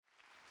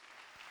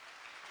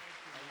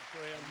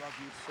friend. Love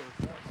you, sir.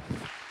 So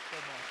much. So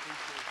much.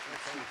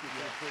 Thank you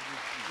for the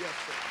privilege. Yes,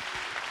 sir.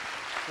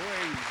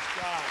 Praise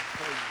God.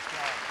 Praise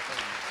God. Praise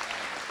God.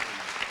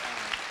 Praise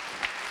God.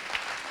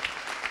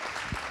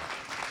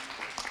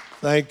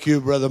 Thank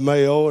you, Brother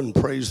Mayo, and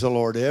praise the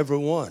Lord,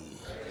 everyone.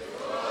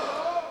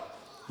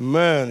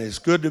 Man, it's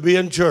good to be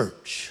in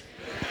church.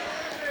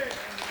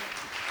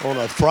 On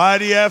a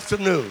Friday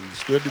afternoon,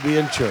 it's good to be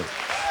in church.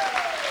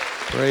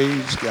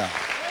 Praise God.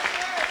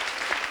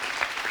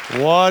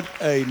 What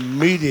a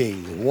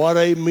meeting. What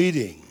a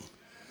meeting.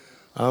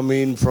 I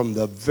mean, from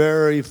the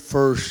very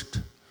first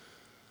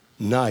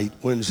night,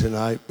 Wednesday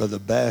night, Brother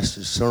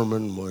Bass's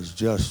sermon was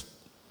just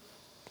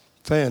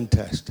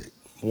fantastic,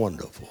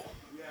 wonderful.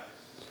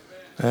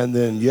 And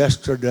then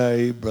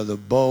yesterday, Brother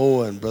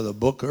Bo and Brother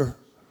Booker,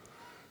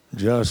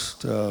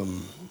 just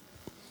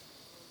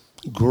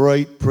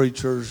great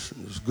preachers,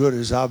 as good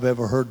as I've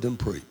ever heard them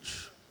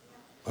preach.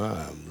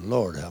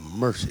 Lord have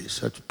mercy,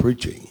 such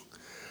preaching.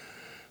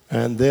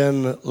 And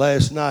then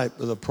last night,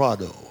 Brother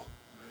Prado.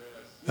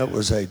 That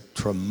was a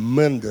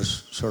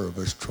tremendous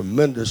service,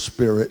 tremendous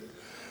spirit,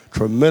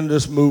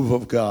 tremendous move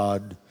of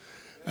God.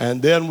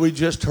 And then we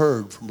just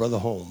heard from Brother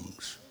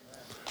Holmes.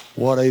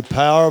 What a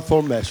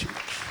powerful message.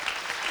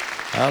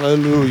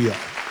 Hallelujah.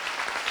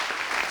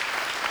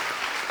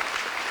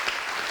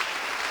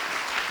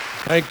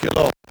 Thank you,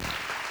 Lord.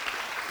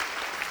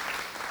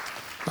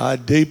 I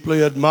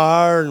deeply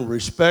admire and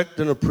respect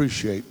and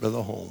appreciate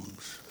Brother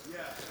Holmes.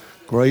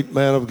 Great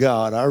man of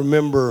God. I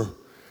remember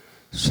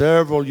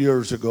several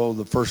years ago,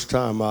 the first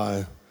time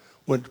I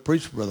went to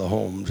preach with Brother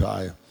Holmes,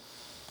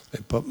 they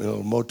put me in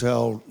a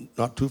motel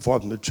not too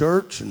far from the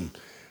church and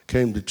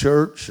came to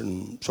church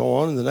and so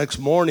on. And the next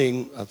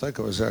morning, I think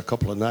I was there a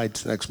couple of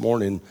nights. The next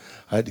morning,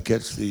 I had to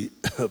catch the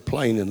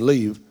plane and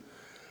leave.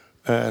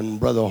 And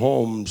Brother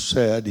Holmes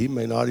said, he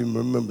may not even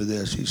remember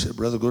this. He said,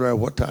 Brother Goodyear,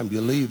 what time do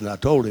you leave? And I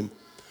told him.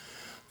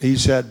 He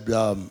said,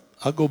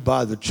 I'll go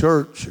by the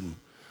church and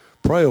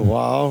pray a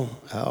while,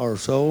 hour or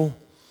so.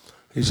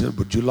 He said,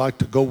 would you like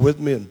to go with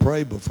me and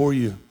pray before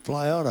you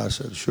fly out? I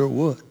said, sure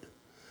would.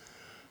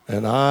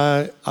 And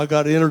I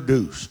got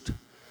introduced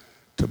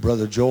to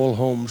Brother Joel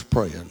Holmes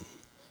praying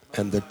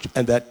and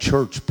that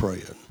church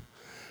praying.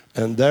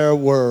 And there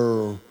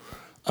were,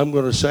 I'm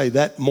going to say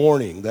that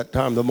morning, that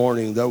time of the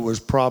morning, there was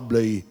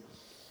probably,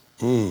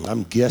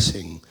 I'm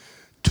guessing,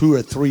 200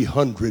 or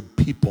 300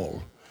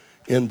 people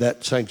in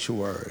that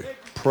sanctuary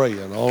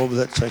praying all over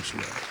that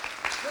sanctuary,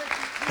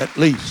 at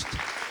least.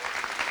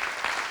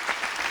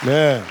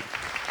 Man,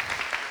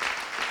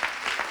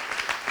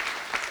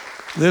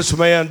 this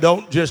man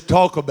don't just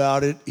talk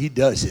about it, he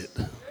does it.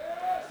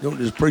 Don't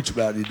just preach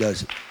about it, he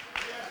does it.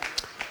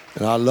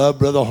 And I love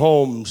Brother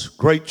Holmes,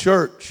 great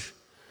church.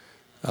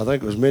 I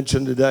think it was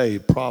mentioned today,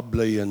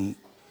 probably in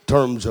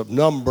terms of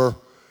number,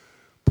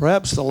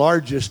 perhaps the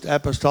largest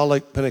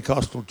apostolic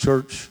Pentecostal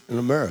church in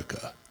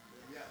America.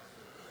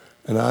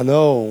 And I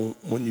know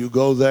when you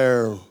go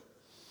there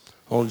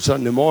on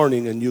Sunday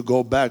morning and you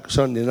go back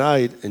Sunday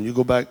night and you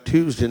go back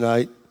Tuesday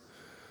night,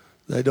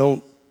 they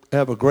don't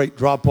have a great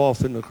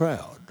drop-off in the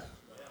crowd.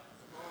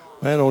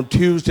 Man, on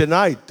Tuesday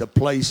night, the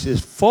place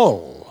is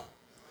full.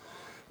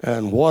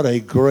 And what a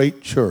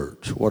great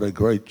church. What a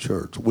great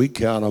church. We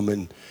count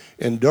them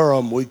in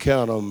Durham, we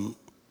count them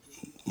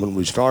when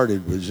we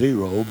started with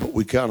 0, but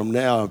we count them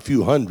now a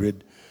few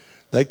hundred.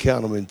 They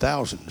count them in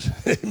thousands.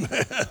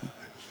 Amen.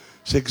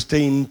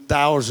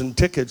 16,000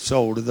 tickets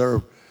sold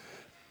to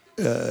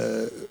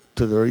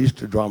their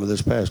Easter drama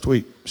this past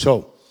week.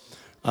 So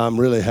I'm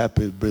really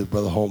happy with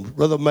Brother Holmes.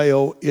 Brother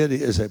Mayo, it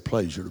is a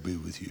pleasure to be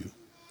with you.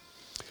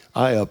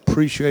 I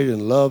appreciate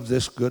and love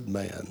this good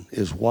man,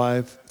 his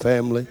wife,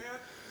 family.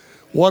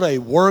 What a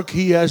work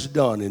he has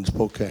done in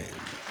Spokane.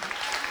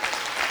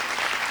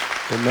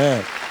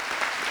 Amen.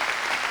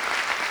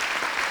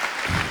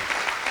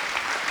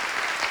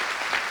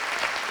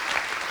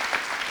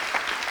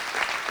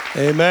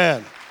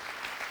 Amen.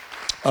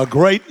 A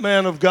great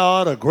man of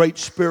God, a great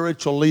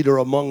spiritual leader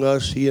among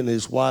us. He and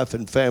his wife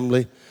and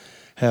family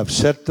have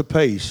set the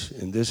pace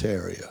in this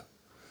area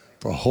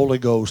for Holy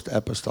Ghost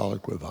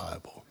apostolic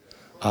revival.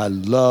 I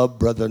love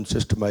Brother and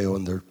Sister Mayo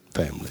and their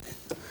family.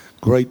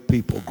 Great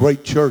people,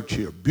 great church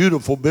here,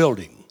 beautiful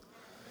building.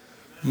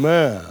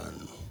 Man,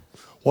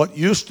 what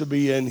used to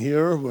be in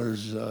here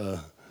was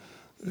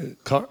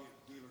car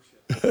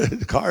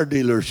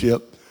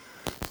dealership.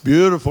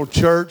 Beautiful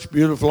church,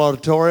 beautiful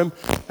auditorium.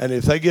 And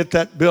if they get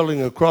that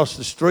building across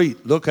the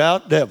street, look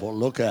out, devil,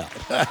 look out.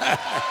 Praise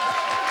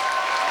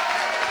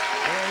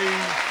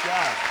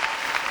God.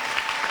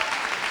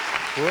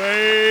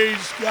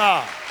 Praise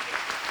God.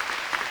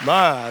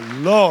 My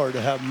Lord,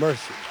 have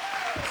mercy.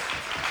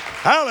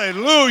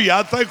 Hallelujah.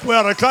 I think we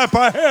ought to clap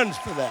our hands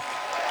for that.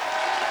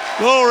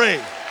 Glory.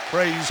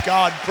 Praise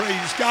God,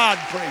 praise God,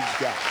 praise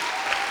God.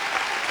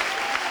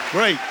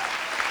 Great.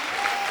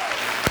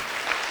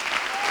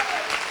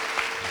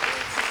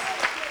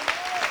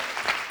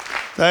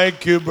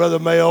 Thank you, Brother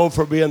Mayo,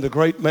 for being the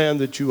great man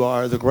that you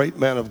are, the great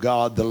man of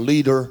God, the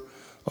leader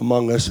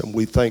among us, and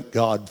we thank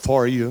God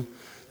for you.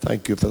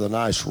 Thank you for the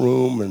nice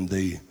room and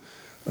the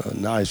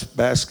nice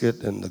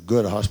basket and the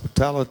good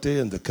hospitality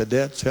and the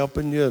cadets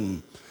helping you.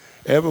 And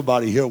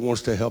everybody here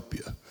wants to help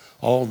you.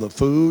 All the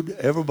food,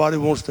 everybody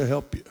wants to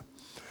help you.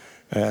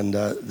 And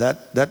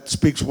that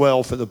speaks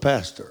well for the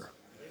pastor.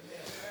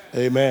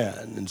 Amen.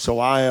 And so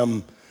I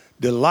am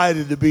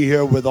delighted to be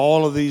here with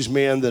all of these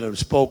men that have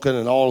spoken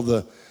and all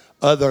the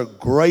other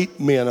great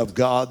men of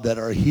God that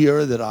are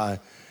here that I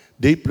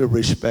deeply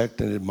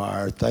respect and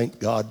admire. Thank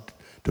God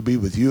to be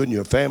with you and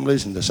your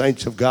families and the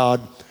saints of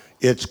God.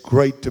 It's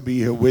great to be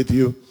here with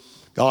you.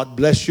 God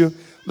bless you.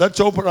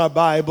 Let's open our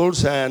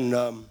Bibles and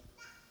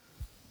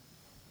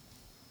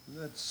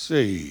let's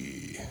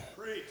see.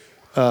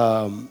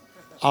 I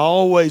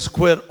always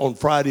quit on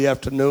Friday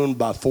afternoon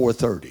by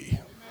 4:30.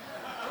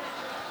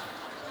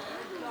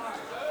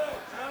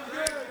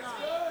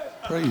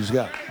 Praise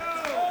God.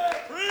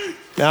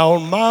 Now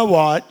on my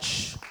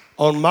watch,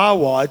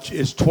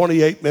 it's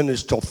 28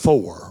 minutes till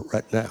 4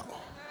 right now.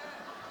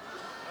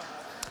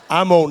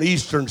 I'm on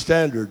Eastern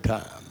Standard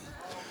Time.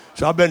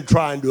 So I've been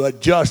trying to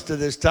adjust to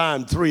this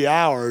time 3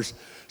 hours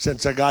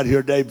since I got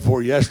here day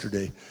before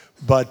yesterday.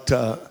 But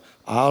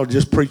I'll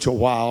just preach a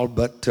while.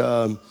 But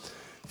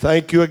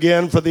thank you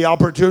again for the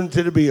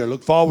opportunity to be here.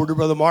 Look forward to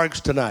Brother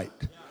Marks tonight.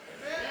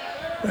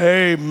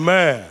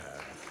 Amen.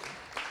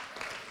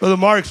 Brother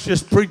Marks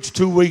just preached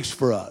 2 weeks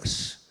for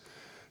us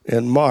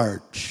in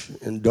March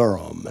in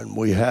Durham. And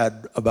we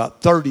had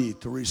about 30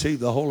 to receive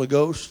the Holy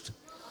Ghost.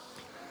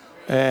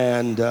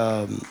 And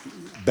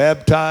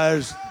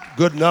baptized a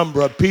good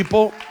number of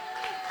people.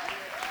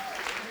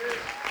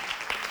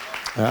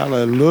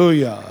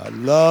 Hallelujah. I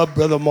love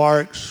Brother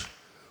Marks,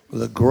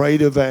 the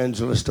great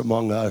evangelist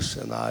among us,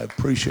 and I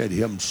appreciate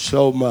him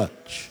so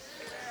much,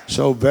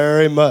 so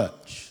very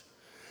much.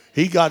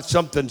 He got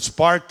something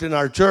sparked in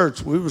our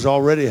church. We was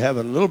already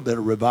having a little bit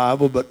of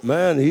revival, but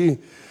man, he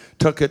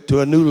took it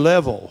to a new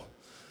level.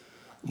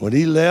 When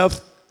he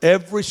left,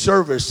 every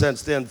service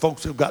since then,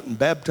 folks have gotten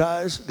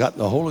baptized, gotten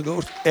the Holy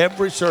Ghost,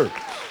 every service.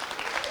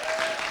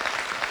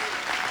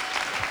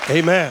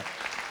 Amen.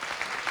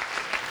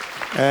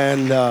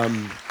 And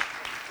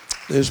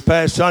this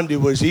past Sunday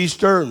was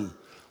Easter, and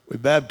we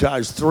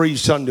baptized 3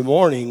 Sunday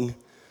morning,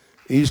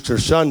 Easter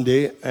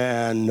Sunday,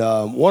 and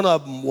one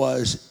of them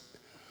was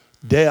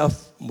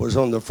deaf, was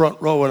on the front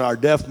row in our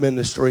deaf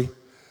ministry,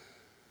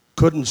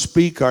 couldn't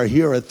speak or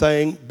hear a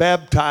thing,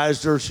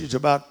 baptized her. She's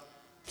about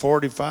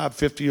 45,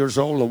 50 years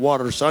old in the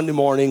water. Sunday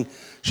morning,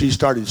 she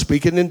started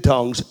speaking in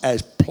tongues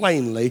as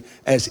plainly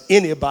as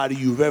anybody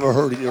you've ever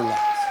heard in your life.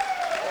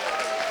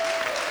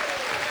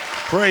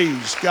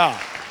 Praise God.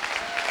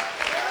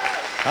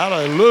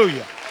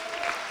 Hallelujah.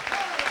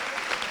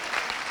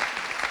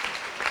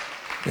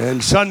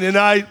 And Sunday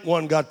night,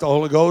 one got the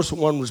Holy Ghost,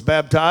 one was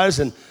baptized,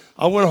 and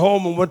I went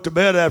home and went to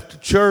bed after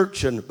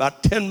church, and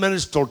about 10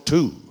 minutes till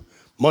 2,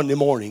 Monday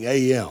morning,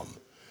 a.m.,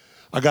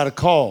 I got a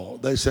call.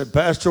 They said,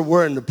 Pastor,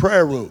 we're in the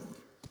prayer room.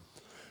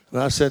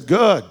 And I said,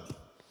 good.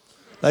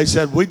 They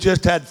said, we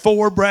just had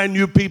 4 brand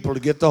new people to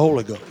get the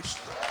Holy Ghost.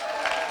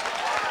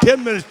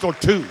 10 minutes till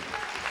 2.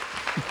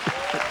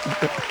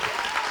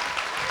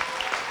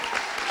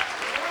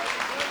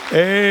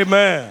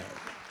 Amen.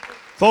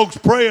 Folks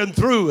praying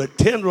through at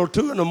 10 or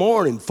 2 in the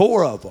morning,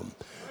 4 of them.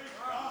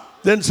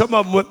 Then some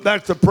of them went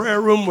back to the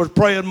prayer room, was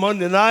praying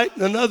Monday night,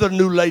 and another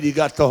new lady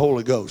got the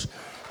Holy Ghost.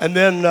 And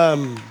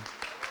then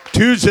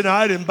Tuesday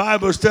night in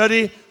Bible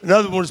study,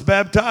 another one was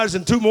baptized,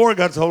 and 2 more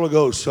got the Holy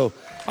Ghost. So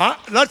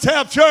let's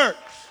have church.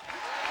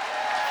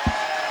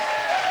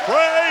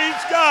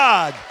 Praise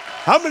God.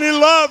 How many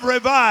love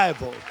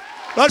revival?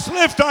 Let's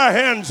lift our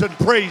hands and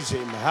praise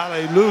Him.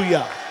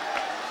 Hallelujah.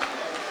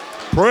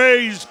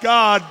 Praise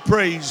God,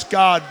 praise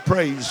God,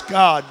 praise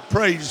God,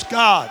 praise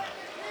God.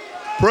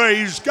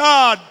 Praise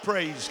God,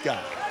 praise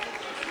God.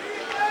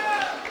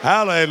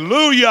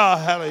 Hallelujah,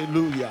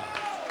 hallelujah.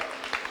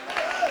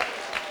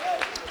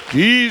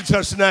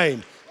 Jesus'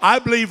 name. I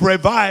believe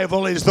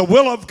revival is the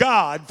will of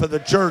God for the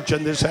church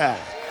in this hour.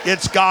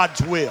 It's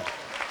God's will.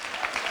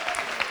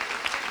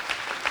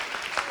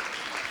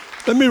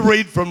 Let me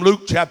read from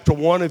Luke chapter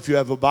 1 if you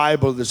have a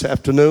Bible this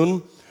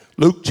afternoon.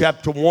 Luke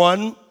chapter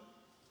 1,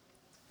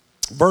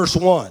 verse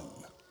 1.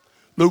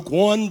 Luke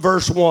 1,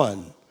 verse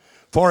 1.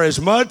 For as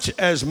much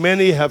as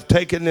many have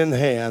taken in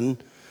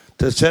hand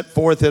to set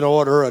forth in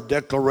order a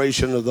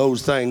declaration of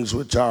those things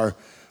which are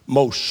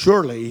most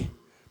surely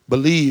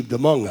believed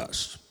among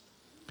us,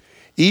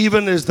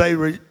 even as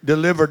they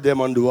delivered them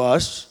unto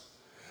us,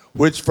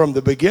 which from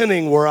the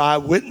beginning were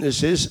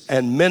eyewitnesses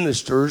and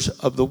ministers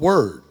of the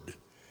word.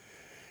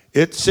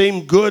 It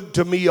seemed good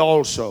to me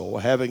also,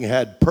 having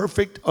had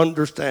perfect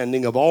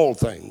understanding of all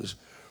things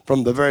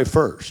from the very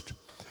first,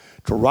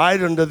 to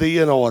write unto thee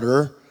in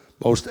order,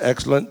 most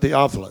excellent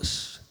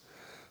Theophilus,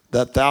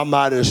 that thou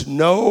mightest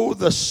know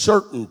the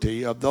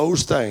certainty of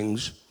those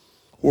things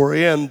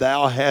wherein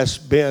thou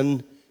hast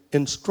been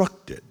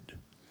instructed.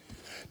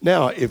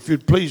 Now, if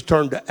you'd please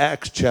turn to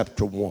Acts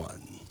chapter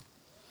 1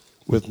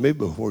 with me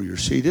before you're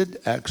seated.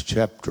 Acts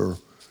chapter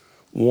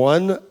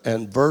 1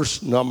 and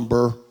verse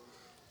number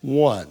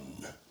 1.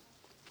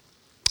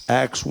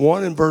 Acts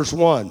 1 and verse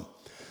 1.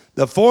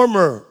 The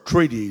former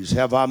treatise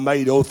have I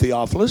made, O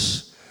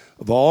Theophilus,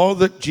 of all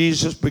that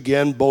Jesus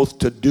began both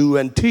to do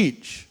and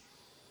teach,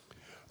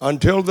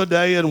 until the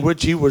day in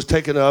which he was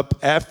taken up,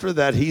 after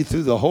that he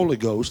through the Holy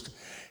Ghost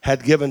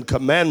had given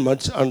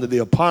commandments unto the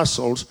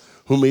apostles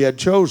whom he had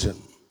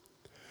chosen,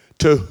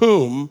 to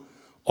whom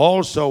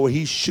also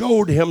he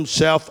showed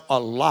himself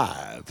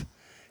alive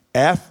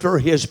after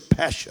his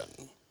passion,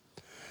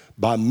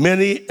 by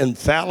many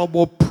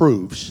infallible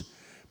proofs,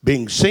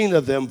 being seen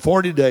of them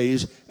 40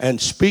 days, and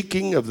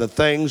speaking of the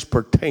things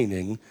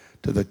pertaining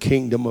to the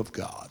kingdom of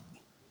God.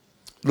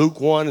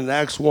 Luke 1 and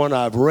Acts 1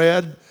 I've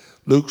read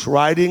Luke's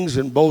writings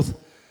in both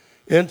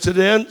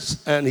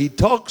incidents, and he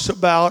talks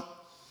about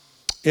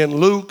in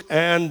Luke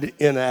and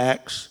in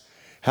Acts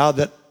how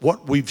that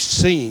what we've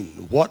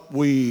seen, what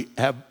we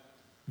have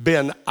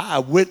been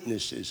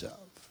eyewitnesses of.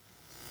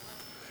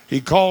 He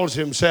calls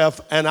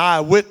himself an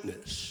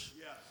eyewitness.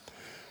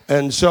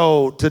 And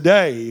so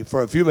today,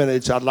 for a few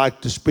minutes, I'd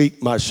like to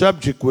speak. My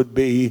subject would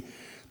be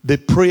the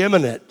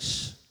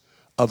preeminence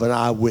of an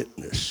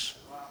eyewitness.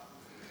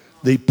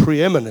 The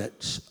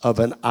preeminence of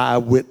an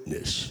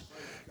eyewitness.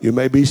 You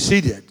may be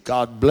seated.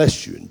 God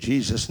bless you in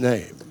Jesus'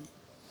 name.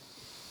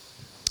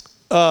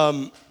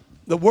 The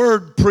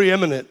word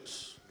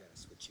preeminence.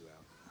 Switch you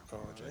out.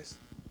 Apologize.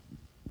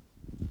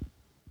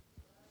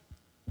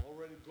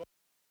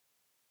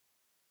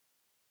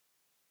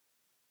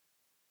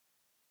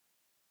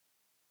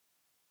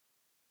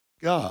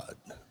 God.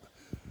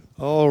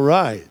 All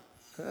right.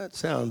 That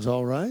sounds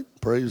all right.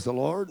 Praise the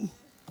Lord.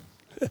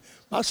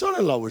 My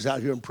son-in-law was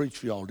out here and preached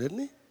for y'all, didn't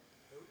he?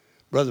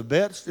 Brother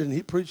Betts, didn't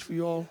he preach for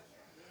y'all?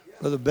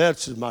 Brother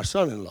Betts is my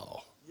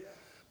son-in-law.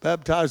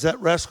 Baptized that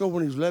rascal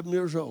when he was 11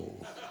 years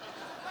old.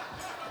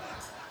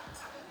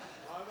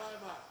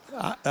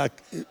 I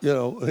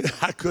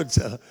could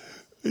say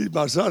he's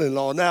my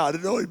son-in-law now. I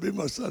didn't know he'd be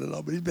my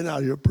son-in-law, but he's been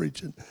out here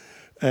preaching.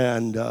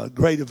 And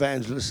great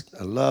evangelist.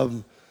 I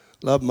love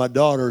my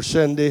daughter,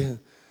 Cindy,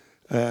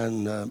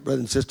 and brother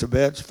and sister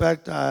Betts. In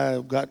fact,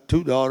 I've got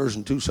 2 daughters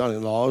and 2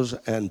 son-in-laws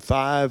and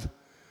 5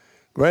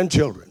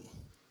 grandchildren.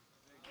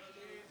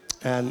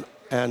 And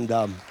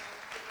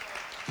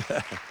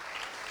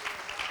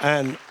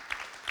and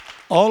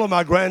all of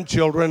my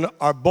grandchildren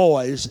are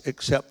boys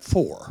except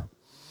 4.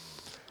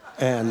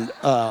 And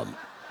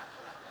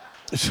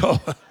so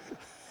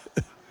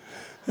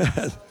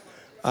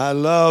I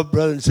love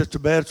brother and sister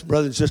Betts,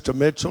 brother and sister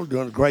Mitchell,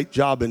 doing a great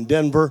job in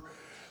Denver.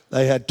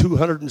 They had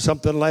 200 and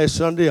something last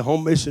Sunday, a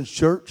home missions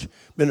church.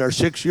 Been there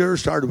 6 years,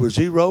 started with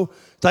 0.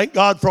 Thank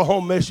God for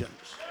home missions.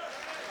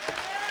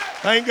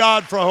 Thank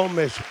God for home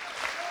missions.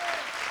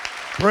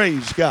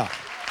 Praise God.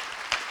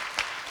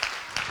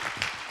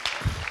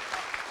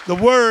 The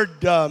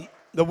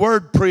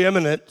word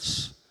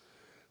preeminence,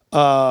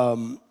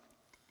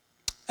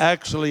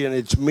 actually in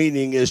its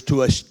meaning, is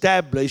to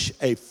establish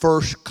a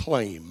first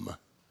claim.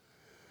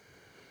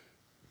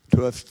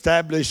 To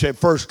establish a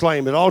first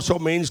claim. It also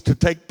means to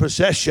take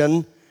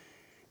possession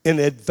in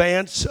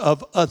advance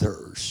of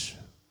others.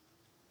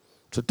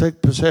 To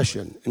take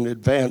possession in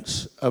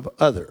advance of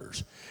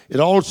others.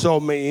 It also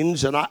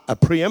means, and a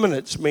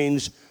preeminence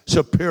means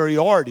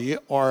superiority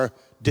or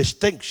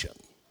distinction.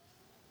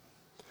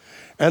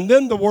 And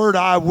then the word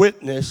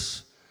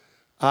eyewitness,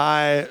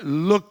 I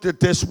looked at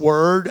this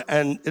word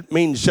and it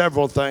means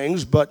several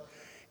things, but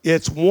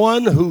it's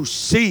one who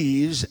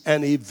sees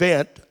an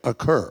event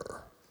occur.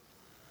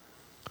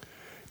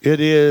 It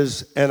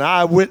is an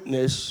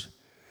eyewitness.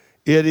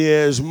 It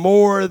is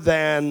more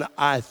than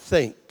I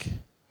think.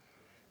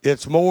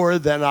 It's more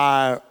than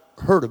I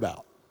heard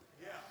about.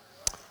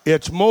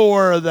 It's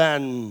more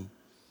than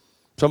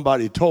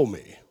somebody told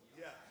me.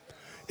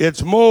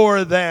 It's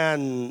more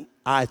than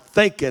I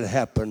think it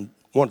happened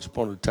once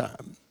upon a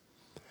time.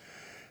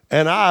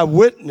 An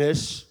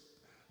eyewitness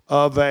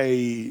of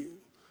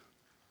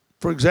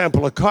for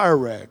example, a car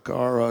wreck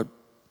or a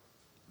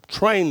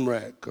train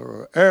wreck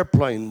or an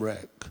airplane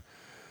wreck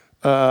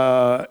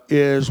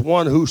is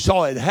one who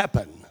saw it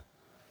happen.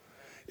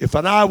 If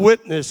an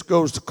eyewitness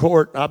goes to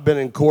court, I've been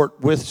in court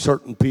with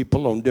certain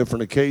people on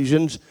different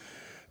occasions,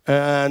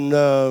 and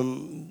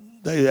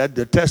they had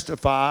to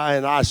testify,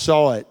 and I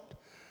saw it.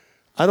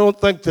 I don't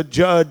think the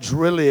judge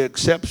really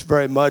accepts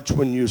very much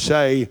when you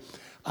say,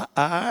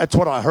 that's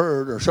what I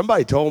heard, or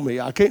somebody told me.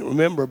 I can't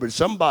remember, but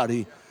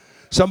somebody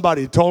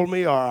told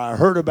me, or I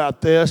heard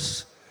about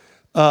this.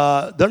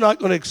 They're not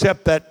going to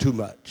accept that too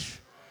much.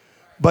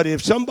 But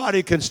if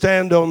somebody can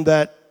stand on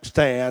that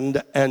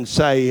stand and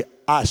say,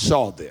 I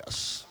saw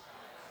this.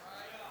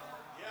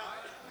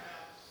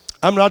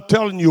 I'm not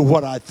telling you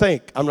what I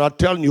think. I'm not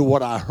telling you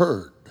what I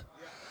heard.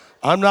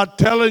 I'm not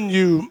telling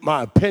you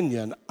my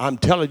opinion. I'm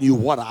telling you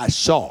what I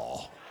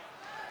saw.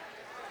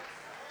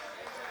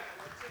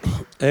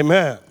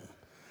 Amen.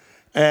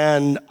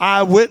 And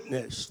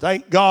eyewitness.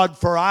 Thank God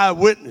for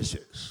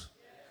eyewitnesses.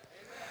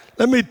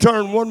 Let me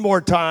turn one more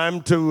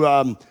time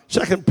to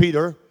 2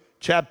 Peter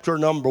chapter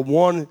number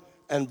 1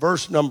 and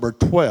verse number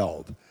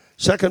 12.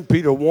 2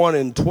 Peter 1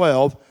 and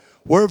 12.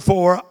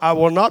 Wherefore I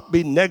will not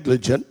be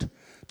negligent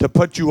to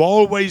put you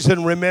always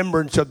in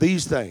remembrance of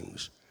these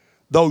things,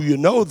 though you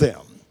know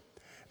them,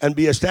 and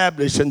be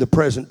established in the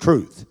present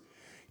truth.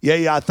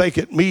 Yea, I think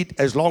it meet,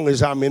 as long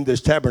as I'm in this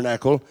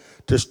tabernacle,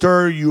 to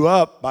stir you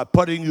up by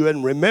putting you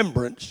in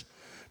remembrance,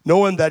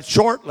 knowing that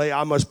shortly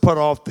I must put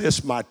off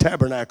this my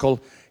tabernacle,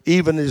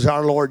 even as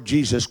our Lord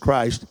Jesus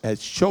Christ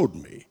has showed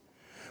me.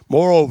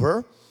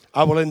 Moreover,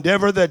 I will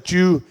endeavor that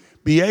you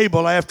be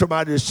able after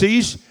my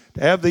decease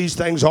to have these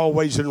things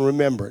always in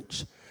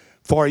remembrance.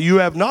 For you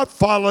have not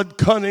followed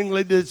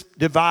cunningly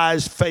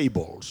devised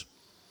fables,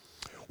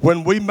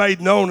 when we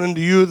made known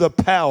unto you the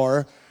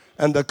power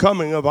and the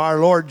coming of our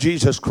Lord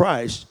Jesus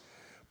Christ,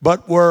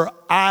 but were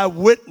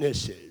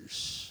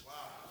eyewitnesses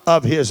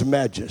of his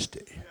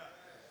majesty.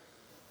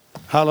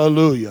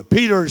 Hallelujah.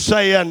 Peter is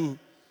saying,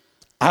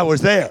 I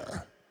was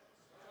there.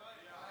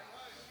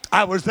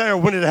 I was there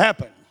when it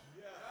happened.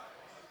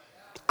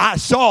 I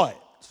saw it.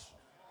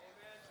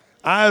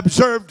 I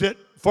observed it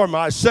for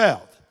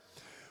myself.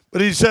 But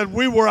he said,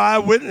 we were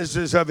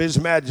eyewitnesses of his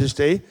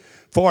majesty,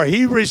 for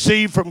he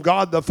received from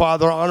God the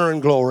Father honor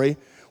and glory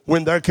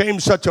when there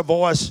came such a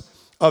voice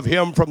of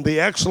him from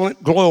the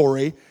excellent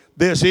glory,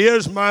 this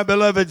is my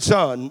beloved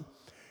Son,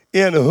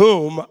 in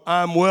whom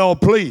I'm well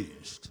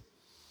pleased.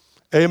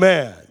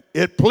 Amen.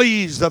 It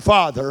pleased the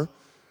Father,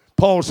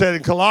 Paul said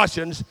in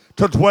Colossians,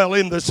 to dwell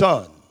in the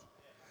Son.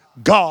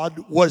 God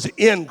was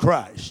in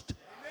Christ,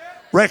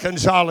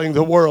 reconciling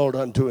the world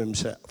unto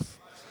himself.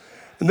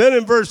 And then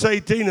in verse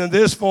 18, and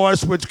this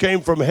voice which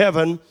came from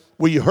heaven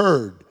we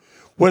heard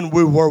when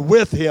we were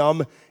with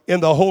him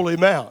in the holy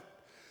mount.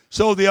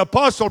 So the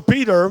Apostle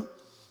Peter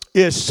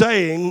is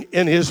saying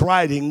in his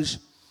writings,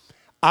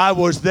 I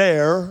was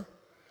there,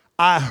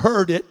 I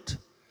heard it,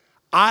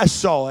 I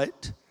saw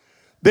it.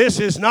 This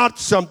is not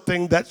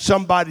something that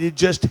somebody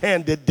just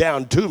handed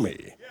down to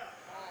me,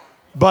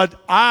 but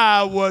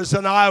I was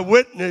an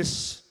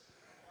eyewitness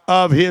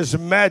of his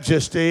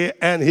majesty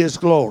and his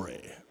glory.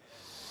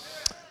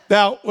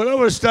 Now, when I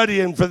was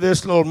studying for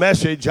this little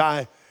message,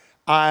 I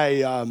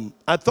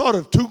thought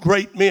of two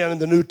great men in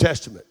the New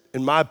Testament.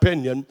 In my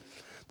opinion,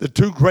 the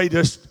two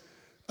greatest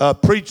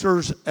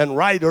preachers and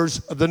writers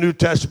of the New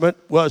Testament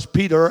was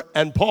Peter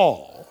and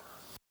Paul.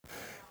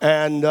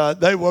 And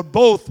they were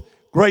both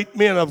great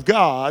men of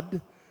God,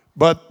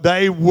 but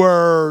they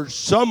were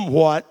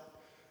somewhat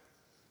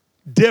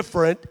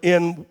different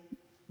in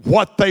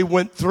what they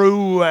went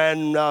through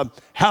and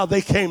how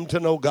they came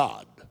to know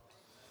God.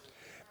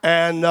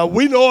 And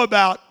we know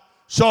about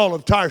Saul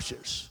of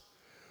Tarsus.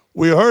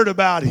 We heard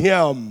about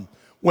him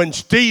when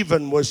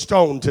Stephen was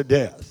stoned to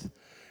death.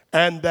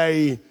 And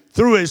they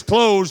threw his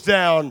clothes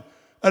down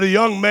at a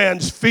young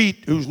man's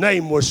feet whose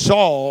name was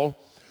Saul,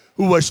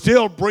 who was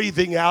still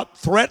breathing out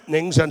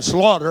threatenings and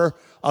slaughter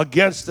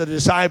against the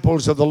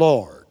disciples of the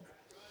Lord.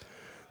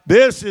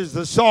 This is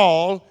the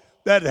Saul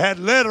that had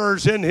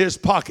letters in his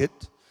pocket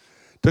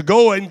to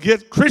go and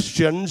get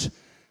Christians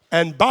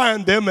and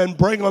bind them and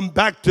bring them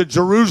back to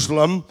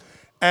Jerusalem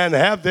and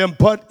have them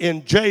put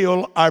in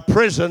jail or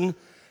prison.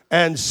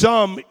 And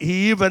some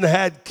he even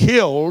had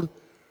killed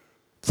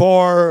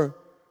for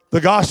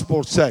the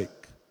gospel's sake.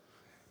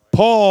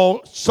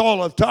 Paul,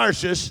 Saul of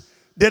Tarsus,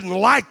 didn't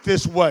like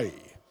this way.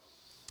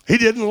 He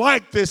didn't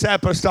like this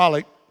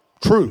apostolic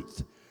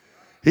truth.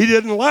 He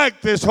didn't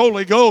like this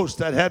Holy Ghost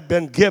that had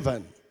been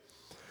given.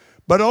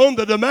 But on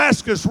the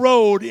Damascus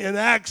Road in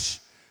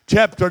Acts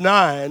chapter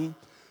 9,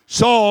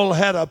 Saul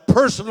had a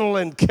personal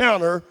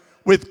encounter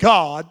with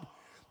God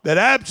that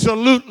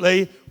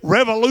absolutely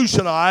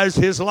revolutionized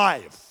his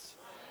life.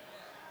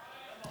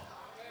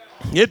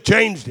 It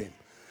changed him.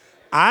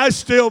 I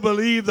still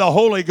believe the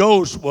Holy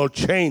Ghost will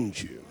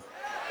change you.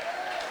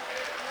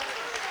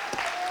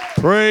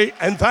 Pray.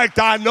 In fact,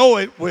 I know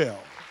it will.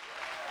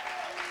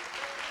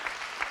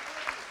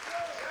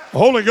 The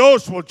Holy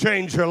Ghost will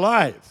change your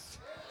life.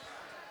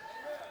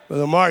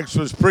 Brother Marks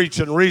was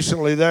preaching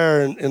recently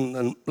there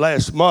in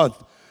last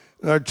month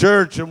in our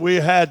church, and we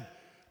had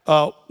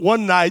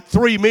one night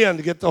 3 men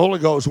to get the Holy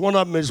Ghost. One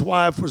of them, his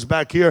wife, was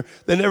back here.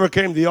 They never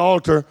came to the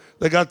altar.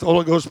 They got the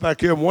Holy Ghost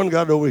back here, and one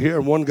got it over here,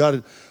 and one got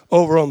it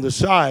over on the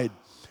side.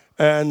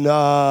 And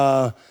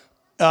I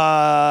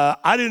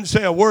didn't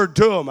say a word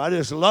to them. I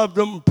just loved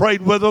them,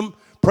 prayed with them,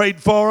 prayed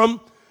for them,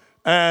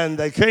 and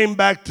they came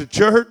back to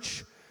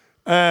church,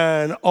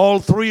 and all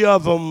 3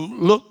 of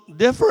them looked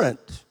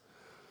different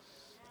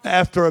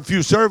after a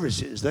few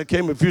services. They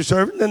came a few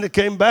services, then they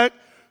came back.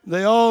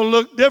 They all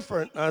looked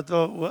different. I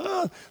thought,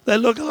 well, they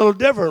look a little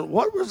different.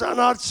 What was I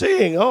not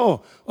seeing?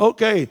 Oh,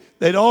 okay.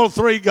 They'd all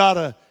 3 got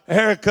a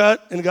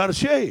haircut and got a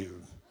shave.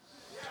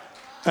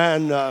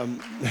 And I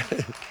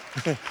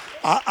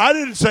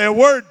didn't say a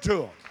word to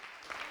them.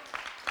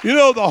 You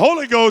know, the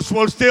Holy Ghost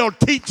will still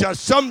teach us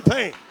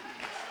something.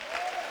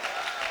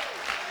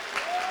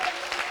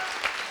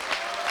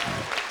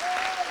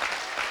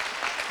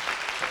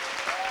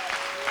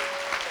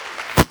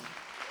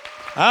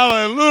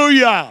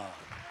 Hallelujah.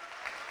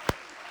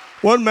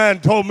 One man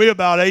told me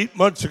about 8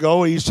 months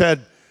ago, he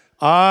said,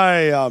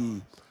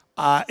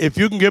 if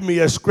you can give me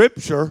a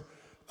scripture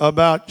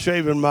about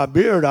shaving my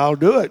beard, I'll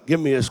do it. Give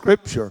me a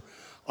scripture.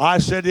 I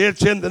said,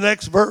 it's in the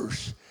next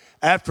verse.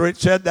 After it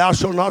said, thou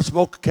shalt not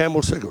smoke a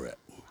Camel cigarette.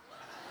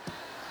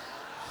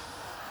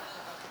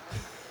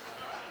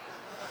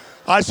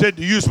 I said,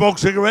 do you smoke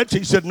cigarettes?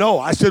 He said, no.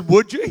 I said,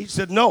 would you? He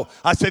said, no.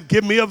 I said,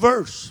 give me a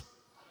verse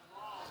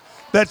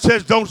that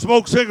says don't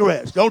smoke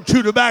cigarettes, don't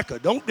chew tobacco,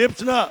 don't dip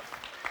snuff.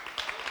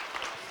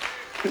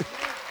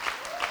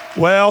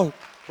 Well,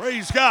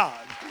 praise God.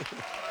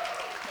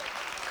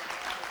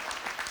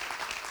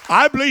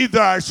 I believe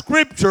there are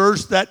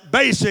scriptures that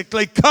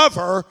basically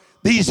cover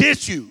these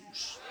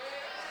issues.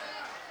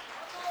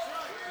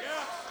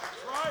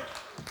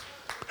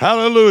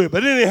 Hallelujah.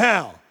 But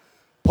anyhow,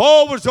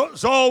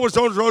 Saul was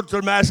on the road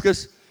to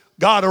Damascus.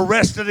 God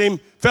arrested him,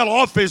 fell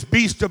off his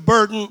beast of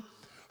burden,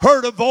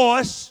 heard a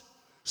voice,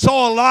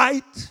 saw a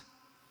light,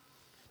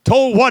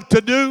 told what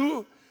to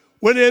do,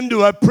 went into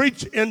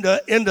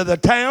the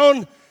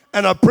town,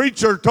 and a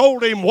preacher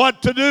told him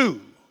what to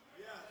do.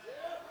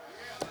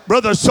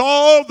 Brother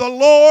Saul, the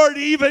Lord,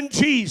 even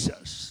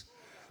Jesus,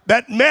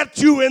 that met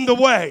you in the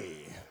way.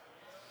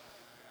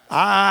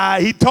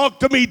 He talked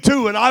to me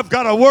too, and I've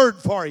got a word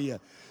for you.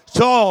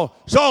 Saul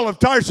of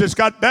Tarsus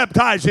got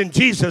baptized in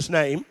Jesus'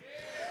 name,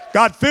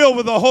 got filled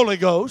with the Holy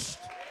Ghost.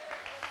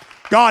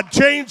 God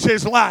changed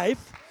his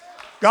life.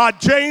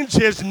 God changed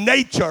his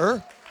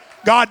nature.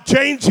 God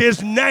changed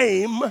his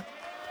name.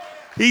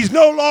 He's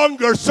no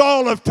longer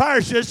Saul of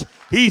Tarsus.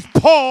 He's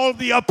Paul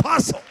the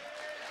Apostle.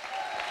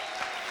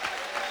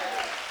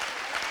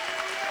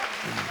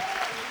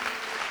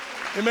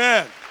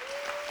 Amen.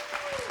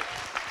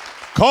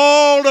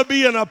 Called to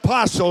be an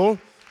apostle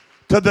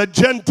to the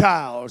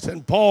Gentiles.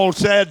 And Paul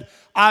said,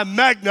 I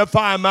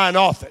magnify mine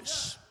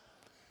office.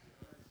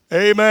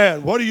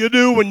 Amen. What do you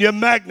do when you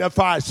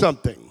magnify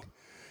something?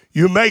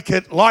 You make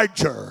it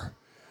larger.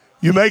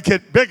 You make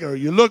it bigger.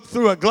 You look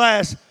through a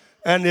glass,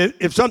 and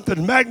if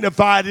something's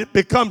magnified, it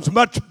becomes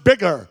much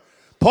bigger.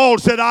 Paul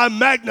said, I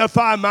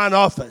magnify mine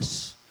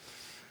office.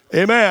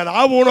 Amen.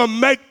 I want to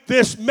make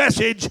this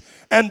message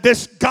and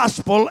this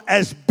gospel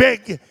as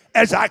big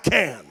as I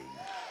can.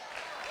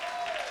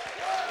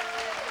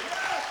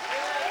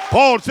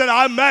 Paul said,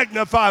 I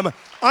magnify.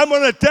 I'm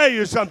going to tell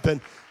you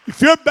something.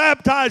 If you're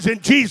baptized in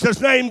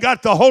Jesus' name,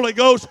 got the Holy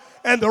Ghost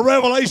and the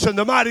revelation of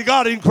the mighty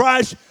God in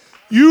Christ,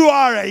 you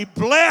are a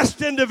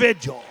blessed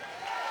individual.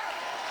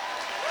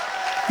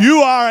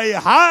 You are a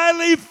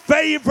highly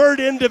favored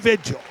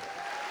individual.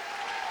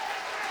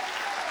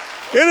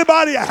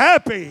 Anybody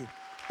happy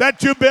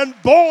that you've been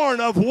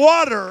born of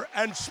water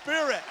and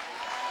spirit?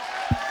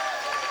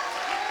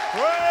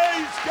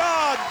 Praise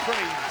God, praise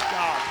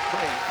God,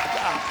 praise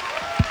God.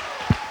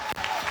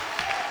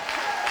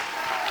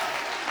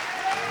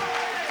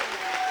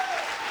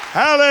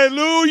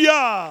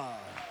 Hallelujah.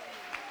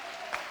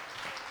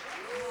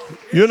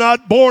 You're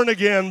not born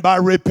again by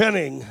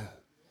repenting.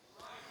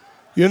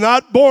 You're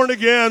not born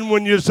again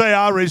when you say,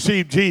 I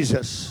received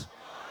Jesus.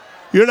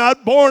 You're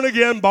not born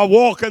again by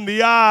walking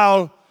the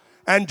aisle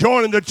and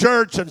joining the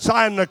church and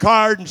signing a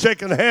card and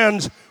shaking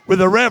hands with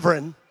the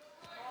reverend.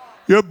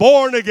 You're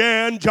born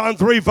again, John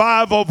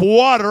 3:5, of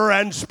water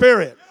and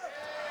spirit.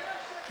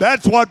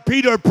 That's what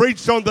Peter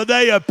preached on the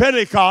day of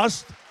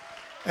Pentecost.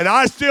 And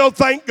I still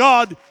thank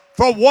God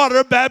for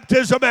water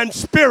baptism and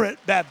spirit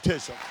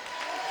baptism.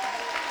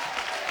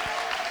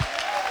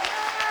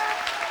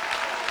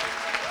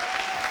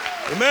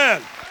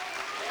 Amen.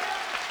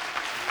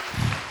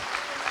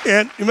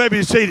 And you may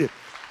be seated.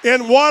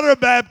 In water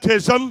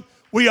baptism,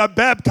 we are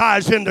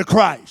baptized into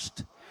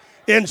Christ.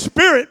 In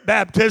spirit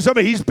baptism,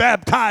 he's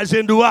baptized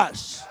into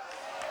us.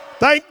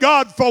 Thank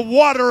God for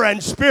water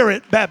and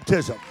spirit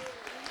baptism.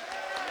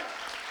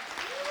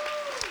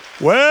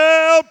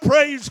 Well,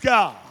 praise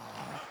God.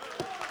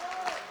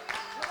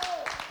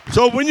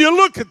 So when you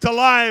look at the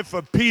life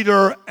of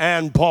Peter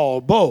and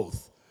Paul,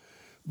 both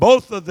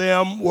of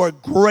them were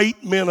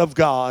great men of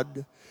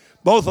God.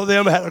 Both of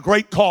them had a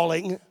great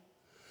calling.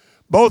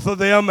 Both of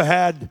them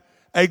had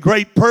a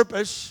great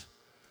purpose,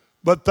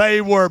 but they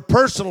were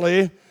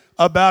personally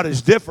about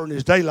as different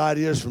as daylight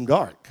is from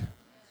dark.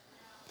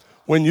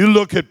 When you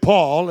look at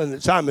Paul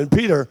and Simon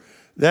Peter,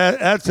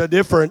 that's a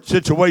different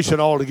situation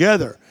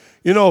altogether.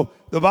 You know,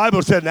 the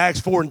Bible said in Acts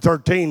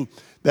 4:13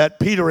 that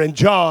Peter and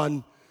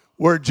John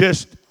were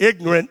just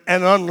ignorant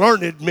and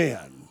unlearned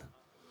men.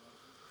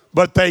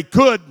 But they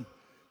could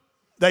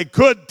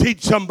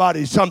teach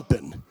somebody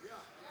something.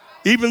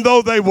 Even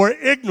though they were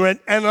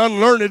ignorant and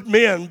unlearned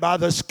men by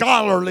the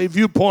scholarly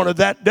viewpoint of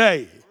that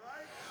day,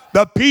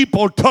 the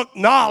people took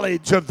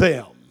knowledge of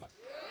them.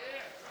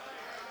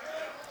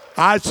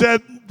 I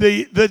said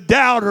the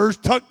doubters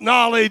took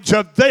knowledge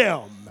of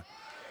them.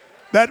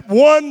 That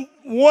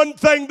one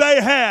thing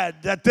they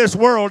had that this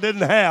world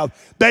didn't have,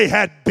 they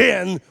had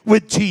been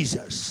with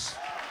Jesus.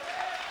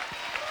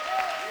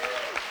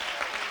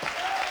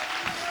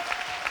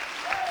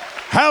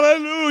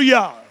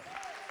 Hallelujah.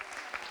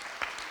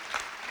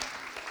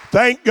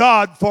 Thank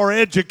God for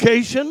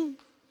education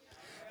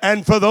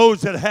and for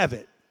those that have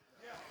it.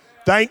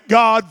 Thank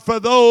God for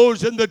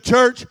those in the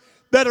church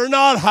that are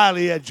not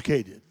highly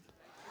educated.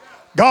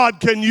 God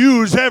can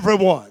use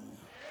everyone.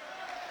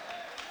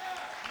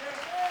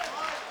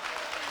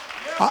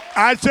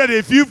 I said,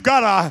 if you've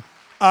got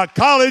a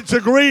college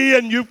degree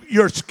and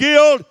you're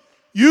skilled,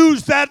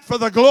 use that for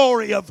the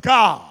glory of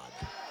God.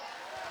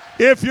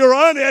 If you're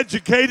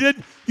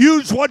uneducated,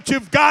 use what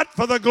you've got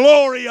for the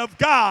glory of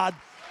God.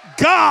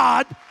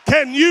 God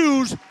can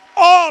use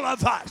all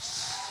of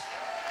us.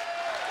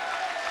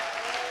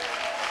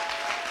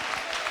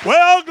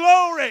 Well,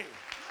 glory.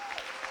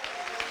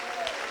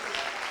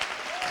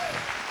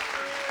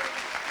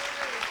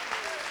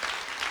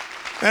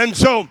 And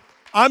so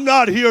I'm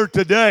not here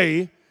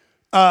today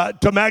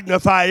to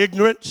magnify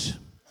ignorance.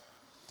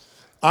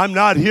 I'm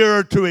not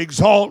here to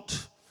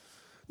exalt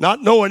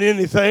not knowing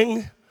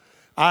anything.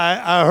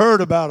 I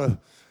heard about a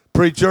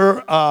preacher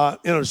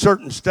in a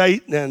certain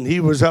state, and he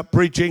was up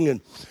preaching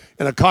in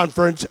a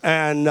conference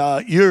and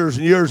years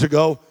and years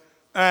ago,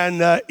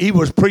 and he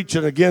was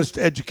preaching against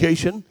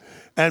education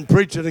and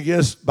preaching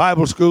against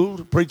Bible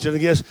schools, preaching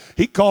against,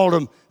 he called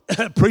them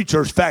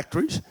preachers'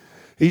 factories.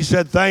 He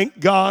said, thank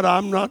God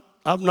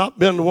I've not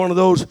been to one of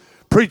those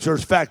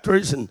preachers'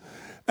 factories,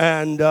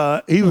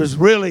 and he was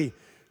really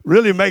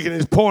making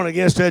his point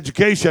against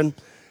education.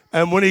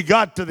 And when he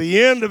got to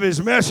the end of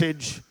his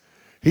message,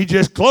 he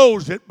just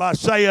closed it by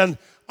saying,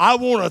 I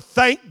want to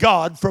thank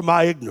God for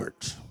my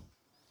ignorance.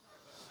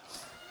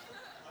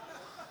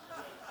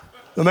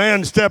 The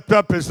man stepped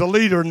up as the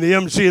leader and the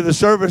MC of the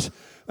service,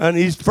 and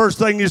the first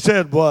thing he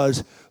said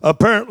was,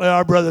 apparently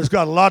our brother's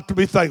got a lot to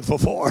be thankful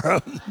for.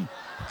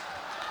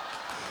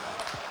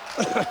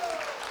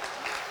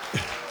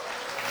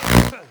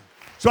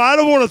 So I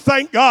don't want to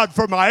thank God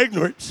for my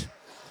ignorance,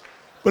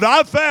 but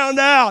I found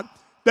out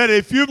that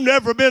if you've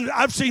never been,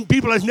 I've seen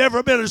people that's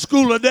never been to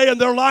school a day in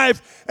their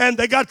life, and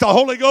they got the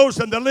Holy Ghost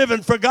and they're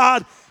living for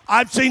God.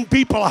 I've seen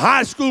people,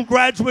 high school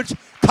graduates,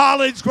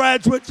 college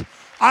graduates.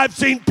 I've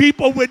seen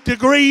people with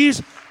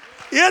degrees.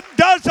 It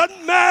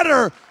doesn't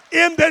matter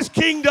in this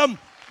kingdom.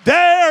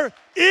 There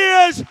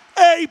is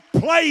a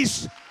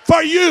place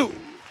for you.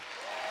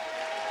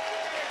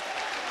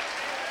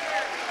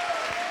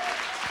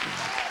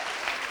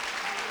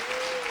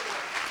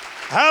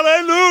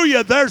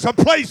 Hallelujah. There's a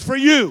place for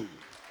you.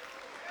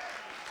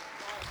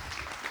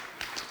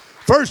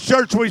 First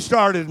church we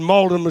started in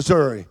Malden,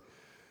 Missouri,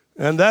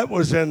 and that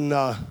was in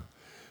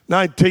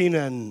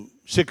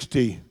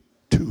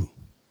 1962.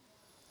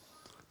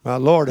 My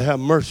Lord, have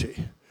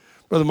mercy.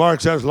 Brother Mark,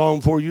 that was long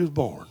before you was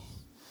born.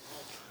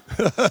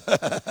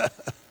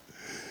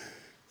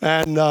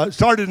 And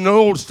started in an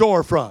old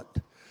storefront.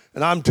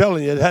 And I'm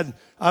telling you,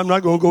 I'm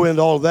not going to go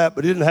into all of that,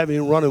 but it didn't have any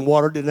running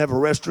water, didn't have a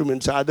restroom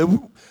inside. They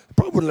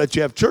probably wouldn't let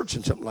you have church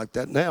and something like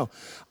that now.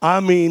 I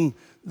mean,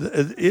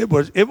 it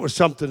was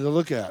something to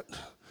look at.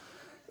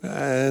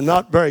 And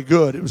not very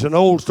good. It was an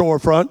old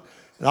storefront.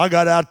 And I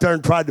got out there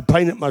and tried to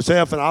paint it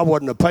myself, and I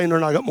wasn't a painter,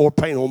 and I got more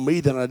paint on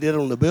me than I did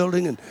on the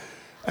building. And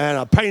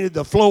I painted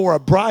the floor a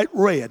bright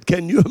red.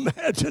 Can you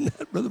imagine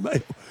that, Brother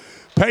Mayo?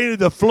 Painted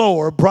the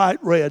floor bright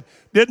red.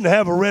 Didn't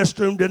have a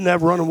restroom, didn't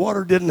have running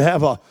water, didn't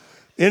have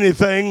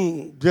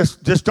anything.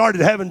 Just started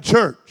having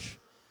church.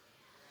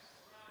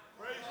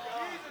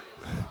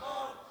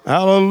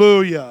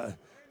 Hallelujah.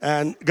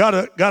 And got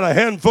a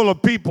handful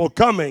of people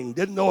coming.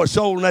 Didn't know a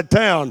soul in that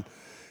town.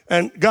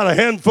 And got a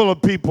handful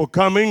of people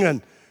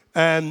coming,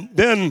 and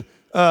then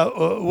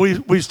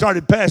we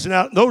started passing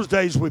out. In those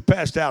days, we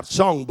passed out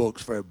songbooks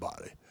for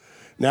everybody.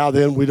 Now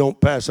then, we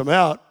don't pass them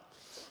out.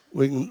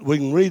 We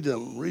can read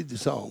them, read the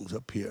songs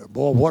up here.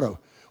 Boy,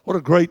 what a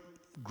great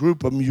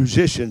group of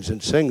musicians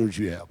and singers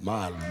you have.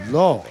 My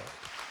Lord,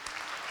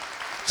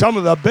 some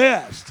of the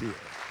best here.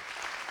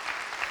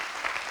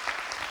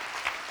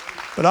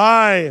 But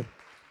I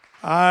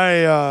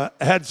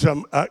had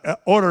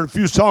ordered a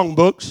few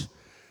songbooks.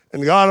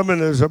 And got him, and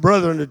there's a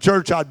brother in the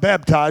church I'd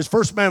baptized.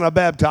 First man I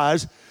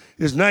baptized,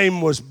 his name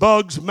was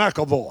Bugs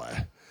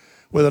McAvoy.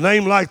 With a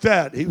name like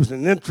that, he was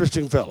an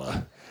interesting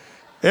fella.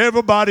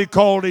 Everybody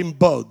called him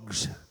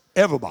Bugs.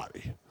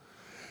 Everybody.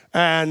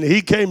 And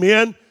he came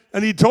in,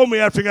 and he told me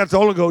after he got the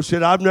Holy Ghost, he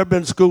said, I've never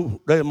been to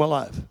school a day in my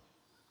life.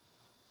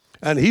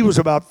 And he was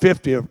about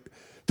 50 or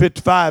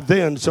 55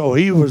 then, so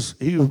he was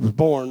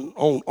born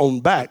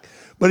on back.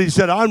 But he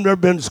said, I've never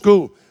been to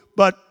school.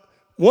 But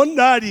one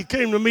night he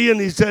came to me,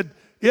 and he said,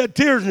 he had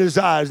tears in his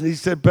eyes, and he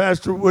said,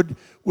 Pastor,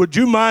 would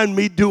you mind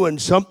me doing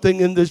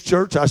something in this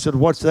church? I said,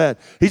 what's that?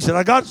 He said,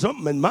 I got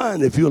something in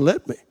mind if you'll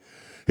let me.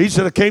 He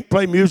said, I can't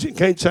play music,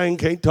 can't sing,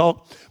 can't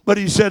talk. But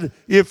he said,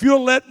 if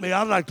you'll let me,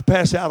 I'd like to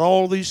pass out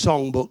all these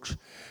songbooks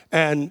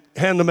and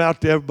hand them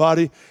out to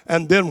everybody.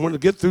 And then when I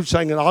get through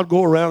singing, I'll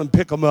go around and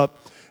pick them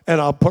up,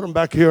 and I'll put them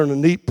back here in a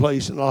neat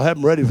place, and I'll have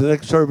them ready for the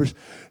next service.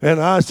 And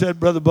I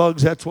said, Brother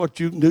Bugs, that's what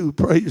you can do.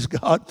 Praise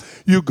God.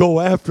 You go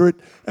after it.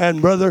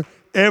 And, brother,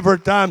 every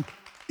time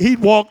he'd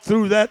walk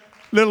through that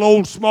little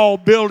old small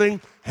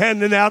building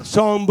handing out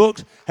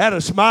songbooks, had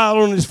a smile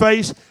on his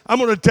face. I'm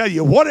going to tell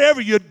you,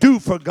 whatever you do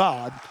for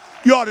God,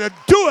 you ought to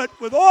do it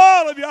with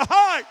all of your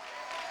heart.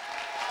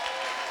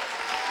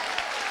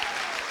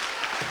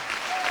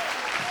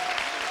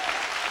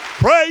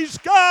 Praise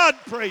God,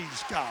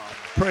 praise God,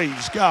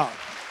 praise God.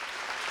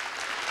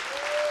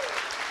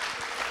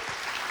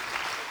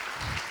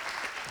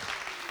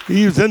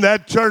 He was in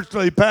that church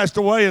till he passed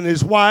away, and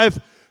his wife,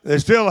 they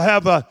still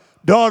have a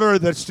daughter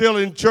that's still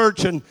in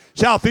church in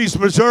Southeast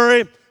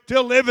Missouri,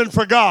 still living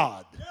for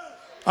God.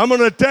 I'm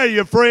going to tell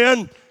you,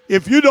 friend,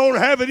 if you don't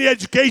have any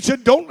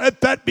education, don't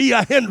let that be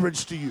a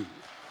hindrance to you.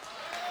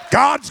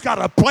 God's got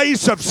a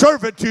place of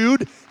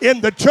servitude in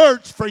the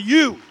church for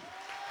you.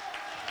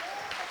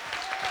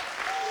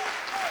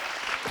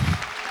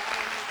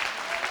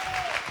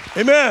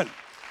 Amen.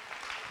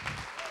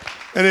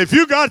 And if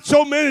you got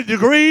so many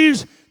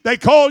degrees, they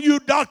call you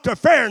Dr.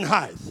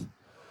 Fahrenheit.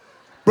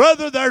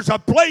 Brother, there's a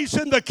place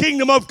in the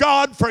kingdom of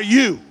God for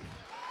you.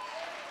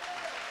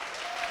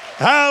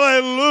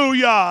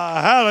 Hallelujah,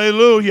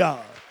 hallelujah.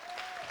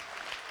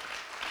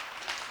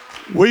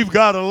 We've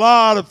got a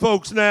lot of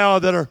folks now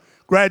that are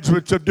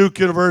graduates of Duke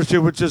University,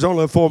 which is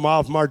only 4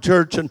 miles from our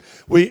church, and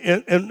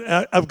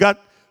I've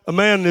got a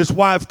man and his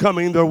wife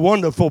coming. They're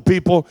wonderful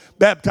people.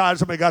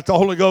 Baptized them. They got the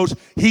Holy Ghost.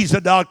 He's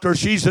a doctor.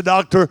 She's a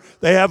doctor.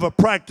 They have a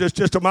practice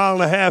just 1.5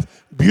 miles.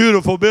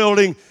 Beautiful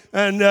building.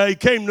 And he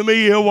came to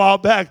me a while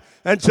back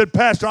and said,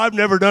 Pastor, I've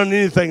never done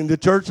anything in the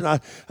church. And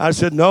I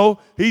said, no.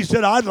 He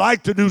said, I'd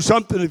like to do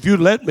something if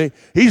you'd let me.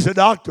 He's a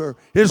doctor.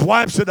 His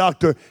wife's a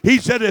doctor. He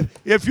said,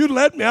 if you'd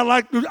let me, I'd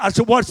like to. I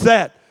said, what's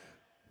that?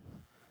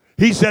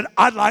 He said,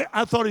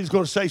 I thought he was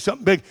going to say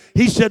something big.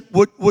 He said,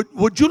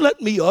 would you let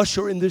me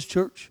usher in this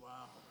church?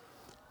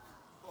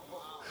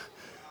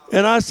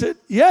 And I said,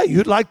 yeah,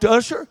 you'd like to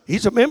usher?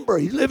 He's a member.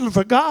 He's living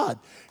for God.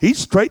 He's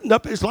straightened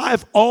up his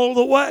life all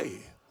the way.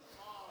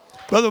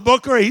 Brother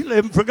Booker, he's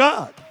living for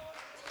God.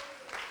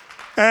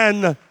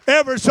 And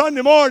every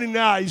Sunday morning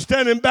now, he's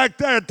standing back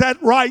there at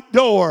that right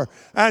door,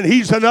 and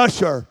he's an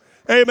usher.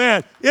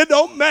 Amen. It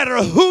don't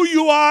matter who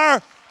you are,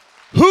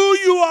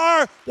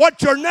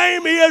 what your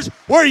name is,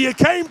 where you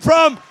came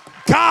from.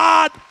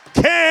 God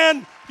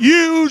can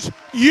use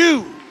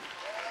you.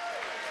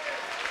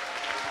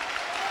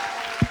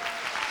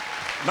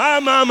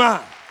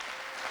 My.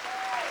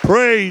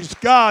 Praise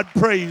God,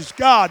 praise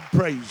God,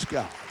 praise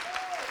God.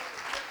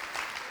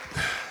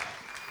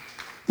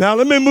 Now,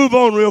 let me move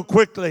on real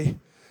quickly.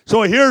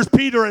 So here's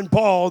Peter and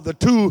Paul, the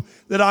two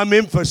that I'm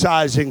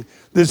emphasizing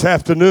this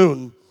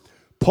afternoon.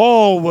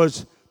 Paul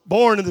was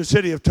born in the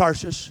city of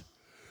Tarsus,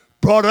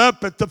 brought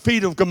up at the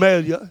feet of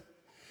Gamaliel,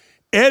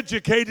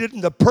 educated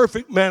in the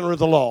perfect manner of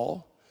the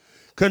law,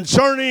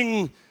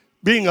 concerning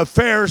being a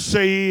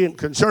Pharisee and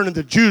concerning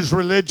the Jews'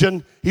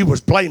 religion, he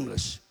was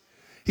blameless.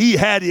 He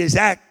had his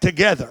act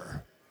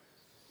together.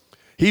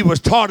 He was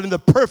taught in the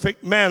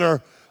perfect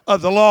manner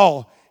of the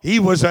law. He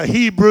was a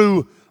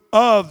Hebrew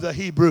of the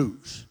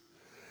Hebrews.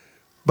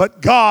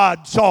 But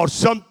God saw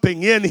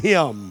something in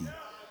him.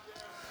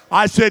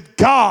 I said,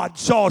 God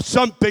saw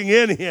something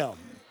in him.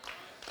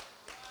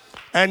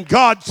 And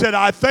God said,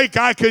 I think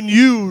I can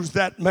use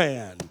that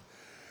man.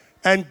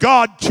 And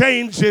God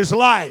changed his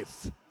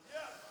life.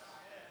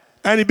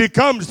 And he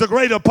becomes the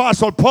great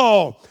apostle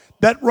Paul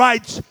that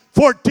writes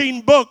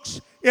 14 books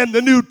in the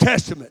New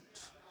Testament.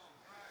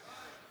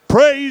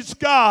 Praise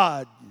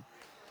God.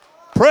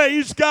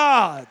 Praise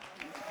God.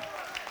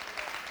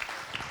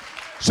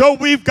 So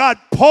we've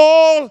got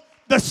Paul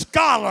the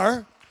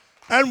scholar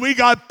and we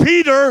got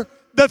Peter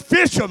the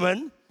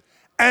fisherman,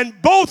 and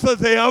both of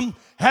them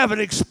have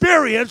an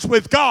experience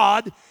with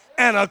God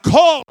and a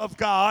call of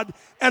God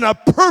and a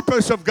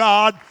purpose of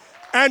God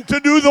and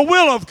to do the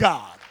will of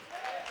God.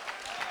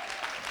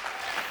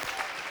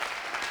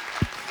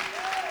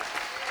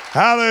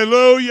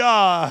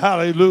 Hallelujah,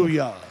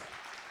 hallelujah.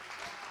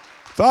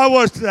 If I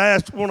was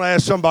to want to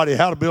ask somebody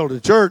how to build a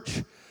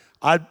church,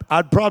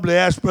 I'd probably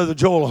ask Brother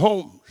Joel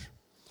Holmes,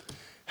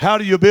 how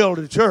do you build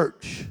a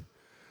church?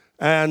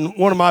 And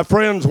one of my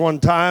friends one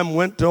time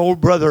went to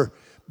old Brother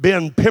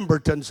Ben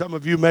Pemberton. Some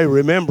of you may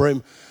remember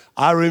him.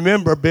 I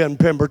remember Ben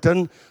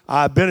Pemberton.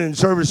 I've been in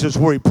services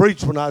where he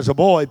preached when I was a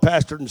boy,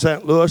 pastored in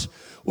St. Louis,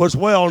 was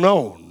well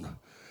known.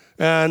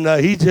 And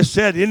he just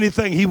said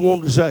anything he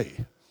wanted to say.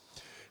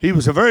 He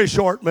was a very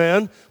short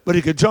man, but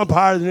he could jump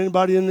higher than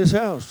anybody in this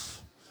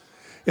house.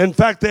 In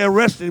fact, they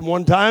arrested him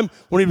one time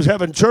when he was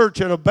having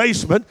church in a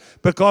basement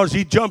because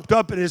he jumped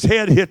up and his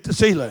head hit the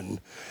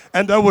ceiling.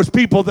 And there was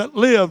people that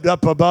lived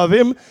up above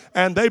him,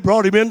 and they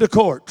brought him into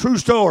court. True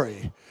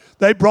story.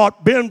 They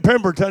brought Ben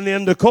Pemberton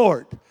into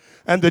court,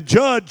 and the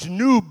judge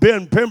knew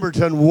Ben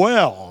Pemberton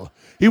well.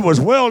 He was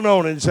well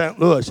known in St.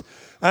 Louis.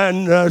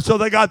 And so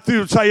they got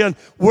through saying,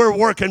 we're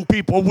working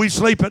people. We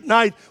sleep at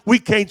night. We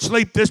can't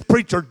sleep. This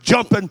preacher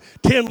jumping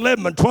 10,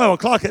 11, and 12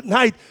 o'clock at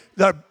night.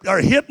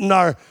 They're hitting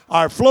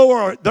our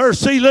floor, their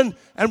ceiling,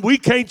 and we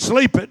can't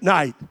sleep at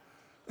night.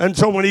 And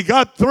so when he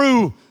got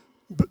through,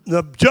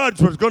 the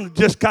judge was going to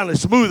just kind of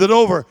smooth it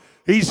over.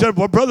 he said,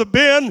 well, Brother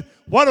Ben,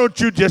 why don't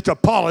you just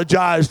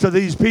apologize to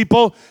these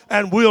people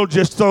and we'll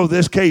just throw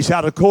this case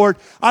out of court.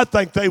 I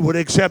think they would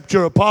accept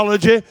your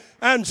apology.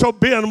 And so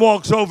Ben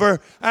walks over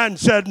and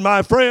said,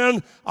 my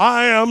friend,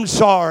 I am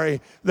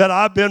sorry that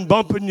I've been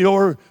bumping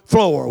your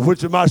floor,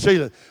 which is my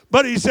ceiling.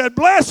 But he said,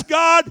 bless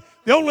God,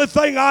 the only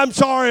thing I'm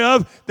sorry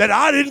of, that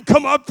I didn't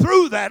come up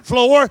through that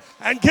floor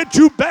and get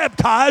you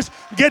baptized,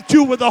 get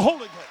you with the Holy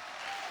Ghost.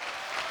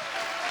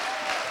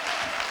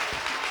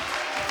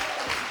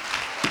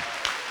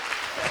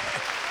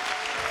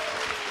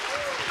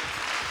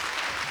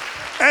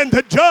 And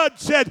the judge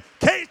said,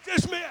 case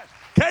dismissed,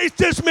 case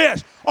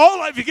dismissed.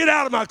 All of you get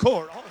out of my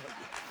court.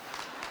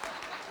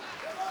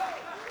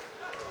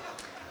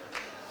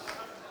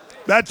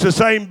 That's the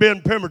same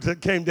Ben Pemberton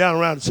that came down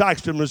around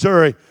Saxton,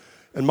 Missouri.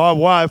 And my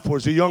wife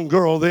was a young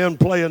girl then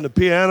playing the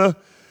piano.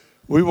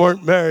 We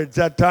weren't married at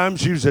that time.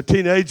 She was a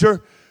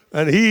teenager.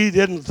 And he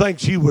didn't think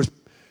she was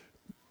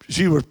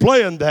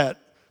playing that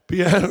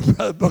piano,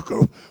 Brother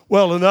Booker,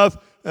 well enough.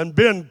 And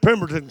Ben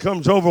Pemberton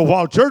comes over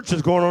while church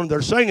is going on.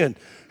 They're singing.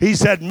 He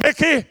said,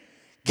 Mickey,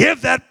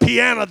 give that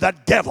piano the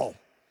devil.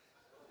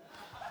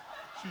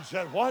 She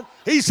said, what?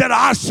 He said,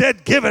 I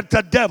said, give it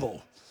to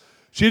devil.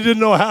 She didn't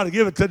know how to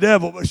give it to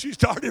devil, but she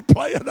started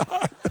playing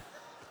hard.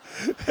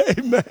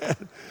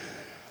 Amen.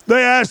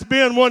 They asked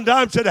Ben one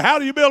time, said, how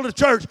do you build a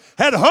church?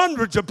 Had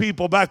hundreds of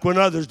people back when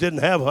others didn't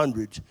have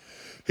hundreds.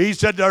 He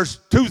said, there's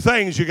two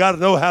things you got to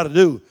know how to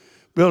do,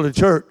 build a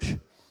church.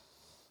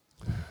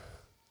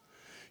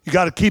 You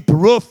got to keep the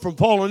roof from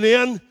falling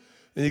in,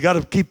 and you got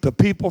to keep the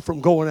people from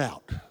going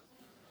out.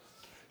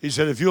 He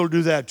said, if you'll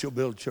do that, you'll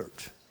build a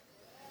church.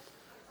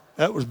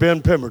 That was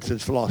Ben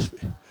Pemberton's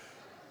philosophy.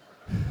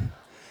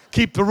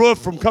 Keep the roof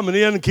from coming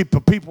in and keep the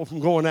people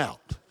from going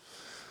out.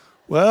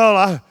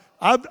 Well,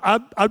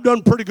 I've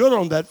done pretty good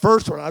on that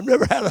first one. I've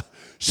never had a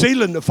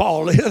ceiling to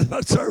fall in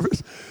my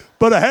service,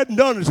 but I hadn't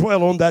done as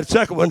well on that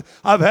second one.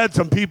 I've had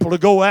some people to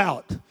go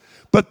out.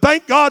 But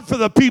thank God for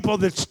the people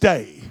that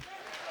stay.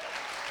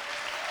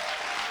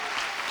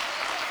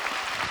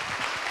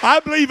 I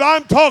believe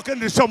I'm talking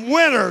to some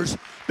winners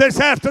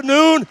this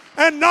afternoon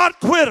and not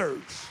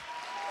quitters.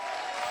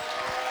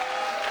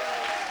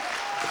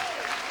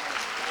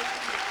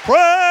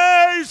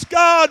 Praise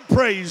God,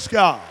 praise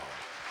God.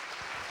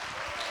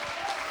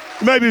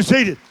 You may be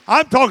seated.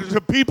 I'm talking to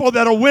people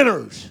that are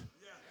winners.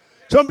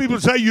 Some people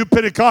say you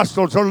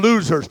Pentecostals are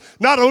losers.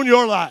 Not on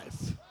your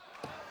life.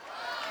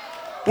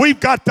 We've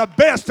got the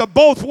best of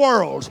both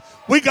worlds.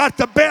 We got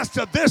the best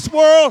of this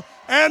world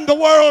and the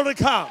world to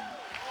come.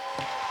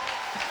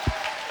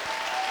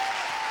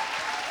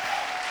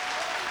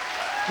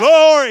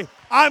 Glory.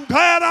 I'm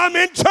glad I'm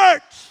in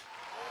church.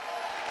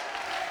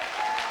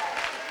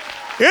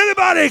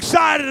 Anybody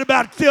excited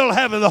about still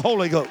having the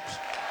Holy Ghost?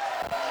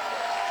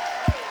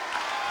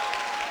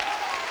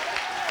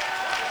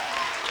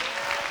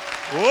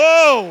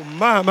 Whoa,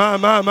 my.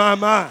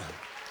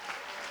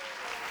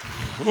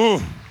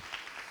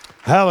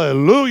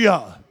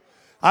 Hallelujah.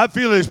 I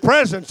feel his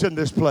presence in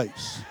this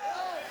place.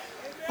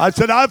 I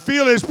said, I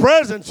feel his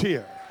presence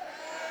here.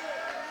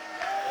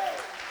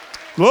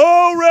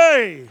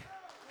 Glory.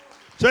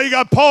 So you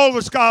got Paul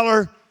the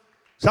scholar,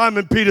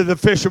 Simon Peter the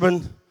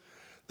fisherman.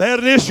 They had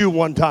an issue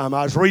one time.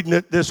 I was reading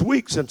it this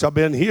week since I've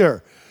been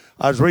here.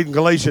 I was reading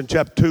Galatians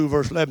chapter 2,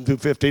 verse 11 through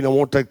 15. I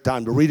won't take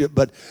time to read it,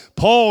 but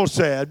Paul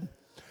said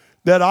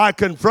that I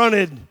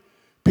confronted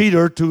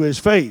Peter to his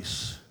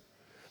face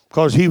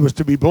because he was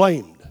to be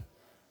blamed.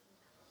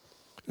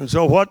 And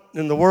so what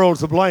in the world's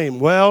the blame?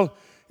 Well,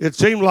 it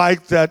seemed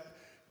like that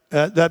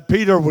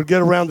Peter would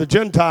get around the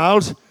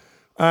Gentiles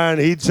and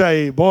he'd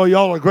say, boy,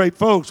 y'all are great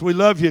folks. We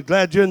love you.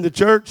 Glad you're in the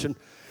church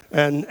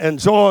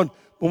and so on.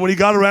 But when he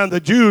got around the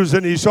Jews,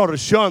 then he sort of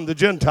shunned the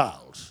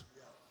Gentiles.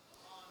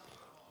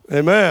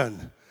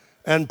 Amen.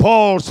 And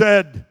Paul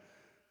said,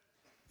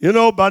 you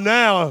know, by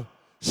now,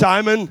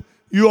 Simon,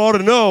 you ought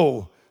to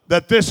know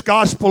that this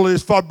gospel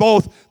is for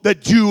both the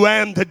Jew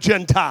and the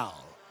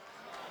Gentile.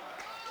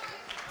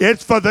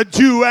 It's for the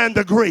Jew and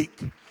the Greek.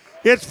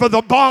 It's for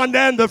the bond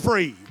and the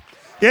free.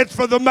 It's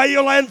for the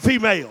male and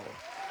female.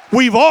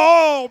 We've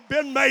all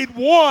been made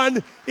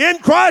one in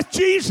Christ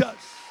Jesus.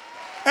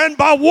 And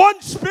by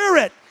one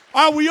Spirit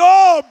are we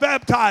all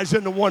baptized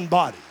into one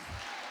body.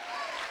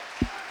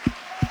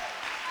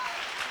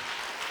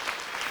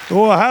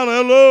 Oh,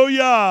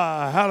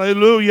 hallelujah,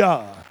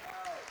 hallelujah,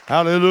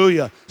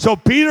 hallelujah. So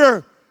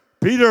Peter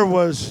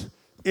was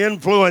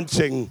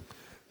influencing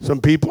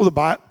some people.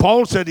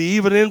 Paul said he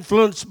even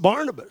influenced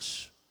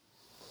Barnabas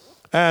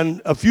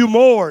and a few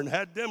more and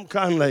had them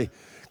kind of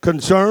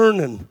concerned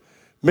and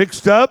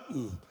mixed up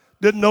and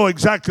didn't know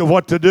exactly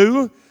what to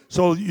do.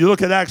 So you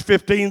look at Acts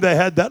 15, they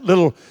had that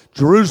little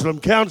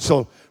Jerusalem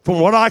council. From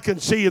what I can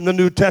see in the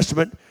New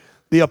Testament,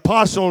 the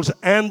apostles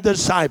and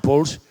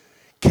disciples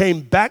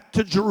came back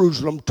to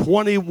Jerusalem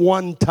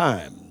 21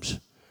 times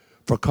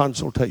for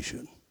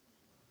consultation.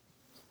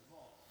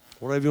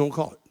 Whatever you want to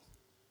call it.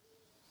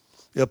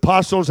 The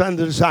apostles and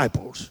the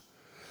disciples,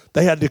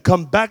 they had to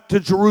come back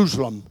to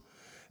Jerusalem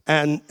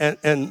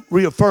and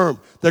reaffirmed.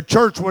 The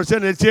church was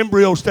in its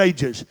embryo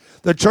stages.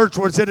 The church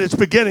was in its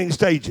beginning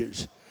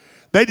stages.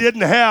 They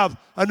didn't have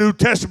a New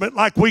Testament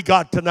like we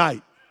got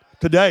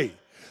today.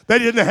 They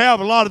didn't have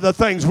a lot of the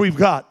things we've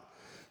got.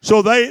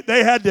 So they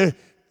had to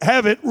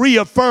have it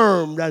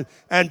reaffirmed.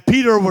 And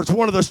Peter was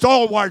one of the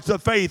stalwarts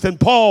of faith, and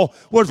Paul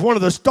was one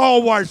of the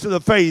stalwarts of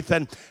the faith.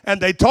 And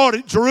they taught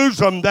at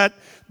Jerusalem that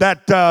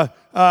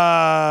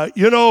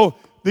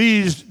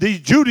these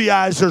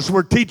Judaizers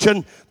were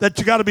teaching that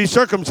you got to be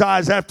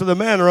circumcised after the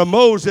manner of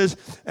Moses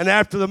and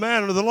after the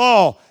manner of the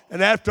law.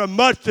 And after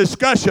much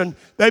discussion,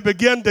 they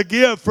began to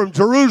give from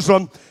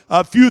Jerusalem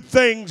a few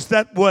things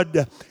that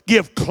would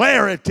give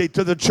clarity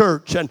to the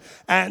church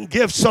and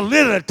give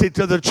solidity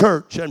to the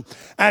church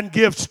and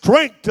give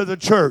strength to the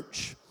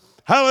church.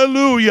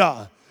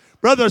 Hallelujah.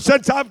 Brother,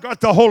 since I've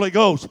got the Holy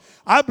Ghost,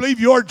 I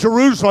believe your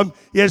Jerusalem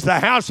is the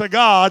house of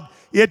God.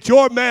 It's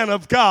your man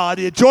of God.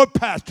 It's your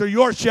pastor,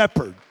 your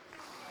shepherd.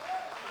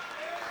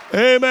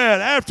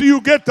 Amen. After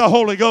you get the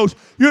Holy Ghost,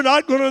 you're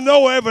not going to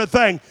know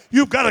everything.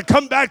 You've got to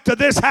come back to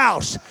this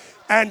house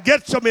and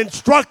get some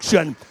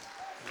instruction.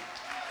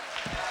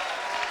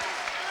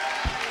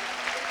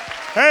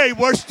 Hey,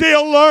 we're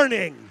still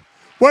learning.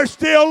 We're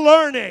still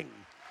learning.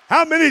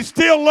 How many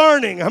still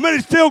learning? How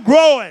many still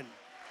growing?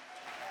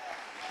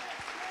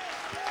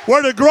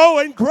 We're to grow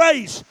in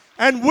grace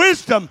and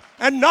wisdom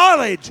and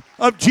knowledge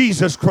of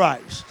Jesus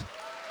Christ.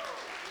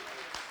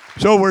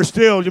 So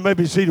you may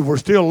be seated, we're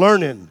still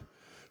learning.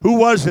 Who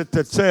was it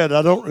that said,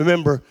 I don't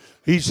remember,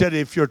 he said,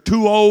 if you're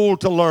too old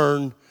to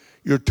learn,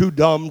 you're too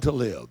dumb to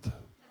live.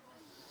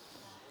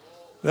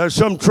 There's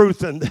some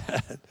truth in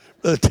that.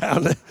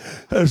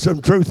 There's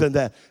some truth in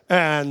that.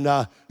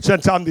 And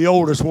since I'm the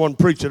oldest one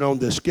preaching on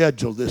this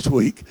schedule this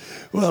week,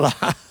 but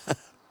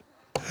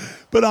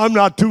I'm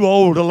not too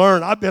old to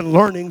learn. I've been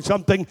learning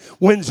something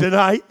Wednesday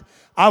night.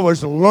 I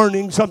was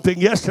learning something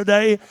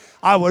yesterday.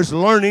 I was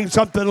learning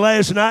something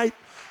last night.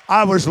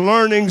 I was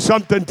learning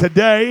something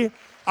today.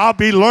 I'll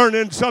be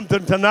learning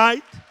something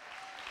tonight.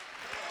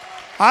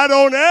 I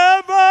don't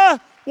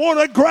ever want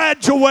to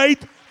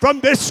graduate from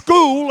this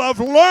school of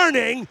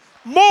learning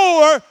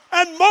more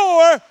and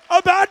more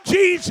about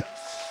Jesus.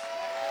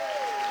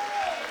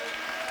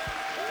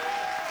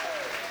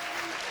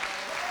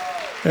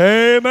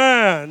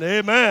 Amen.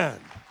 Amen.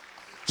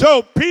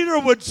 So Peter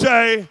would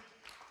say,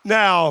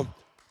 now,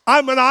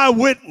 I'm an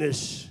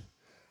eyewitness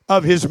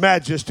of his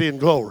majesty and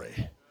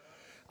glory.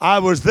 I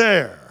was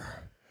there.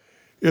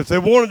 If they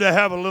wanted to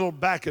have a little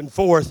back and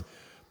forth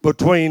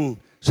between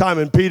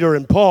Simon Peter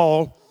and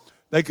Paul,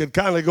 they could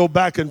kind of go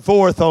back and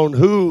forth on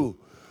who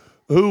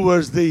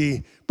was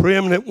the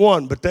preeminent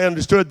one. But they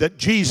understood that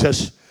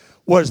Jesus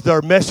was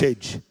their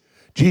message.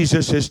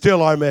 Jesus is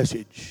still our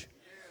message.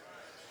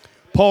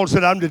 Paul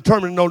said, I'm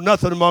determined to know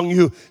nothing among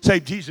you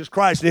save Jesus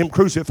Christ and him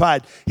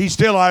crucified. He's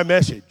still our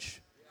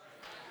message.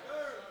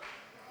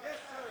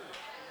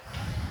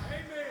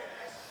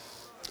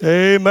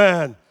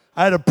 Amen.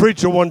 I had a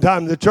preacher one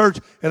time in the church,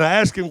 and I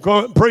asked him to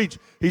come and preach.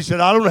 He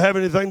said, I don't have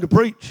anything to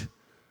preach.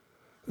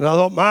 And I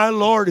thought, my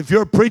Lord, if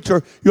you're a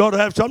preacher, you ought to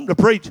have something to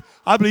preach.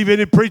 I believe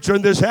any preacher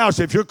in this house,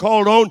 if you're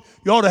called on,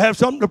 you ought to have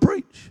something to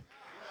preach.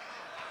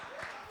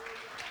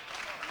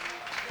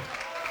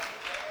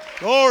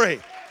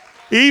 Glory.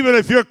 Even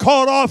if you're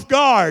caught off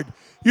guard,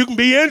 you can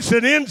be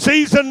instant in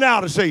season and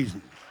out of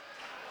season.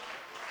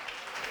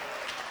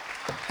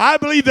 I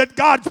believe that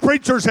God's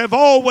preachers have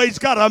always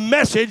got a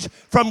message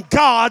from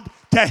God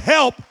to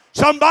help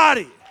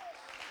somebody.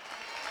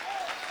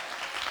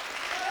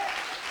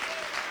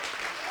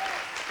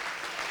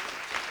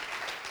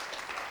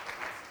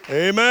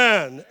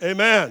 Amen.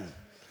 Amen.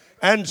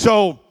 And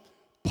so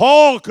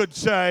Paul could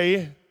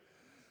say,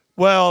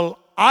 well,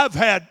 I've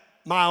had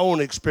my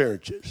own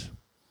experiences.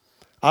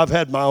 I've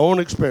had my own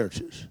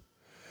experiences.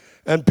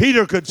 And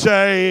Peter could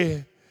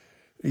say,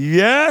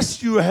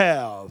 yes, you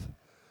have,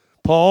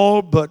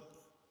 Paul, but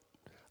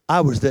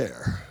I was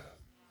there.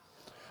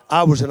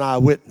 I was an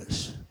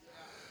eyewitness.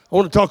 I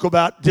want to talk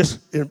about,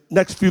 just in the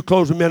next few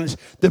closing minutes,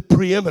 the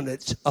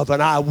preeminence of an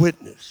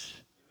eyewitness.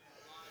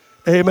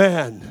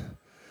 Amen.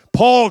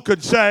 Paul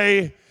could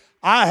say,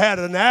 I had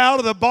an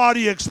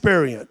out-of-the-body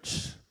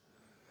experience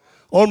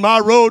on my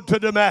road to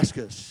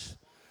Damascus.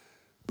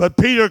 But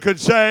Peter could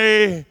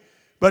say,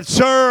 but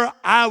sir,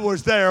 I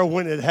was there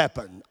when it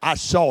happened. I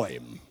saw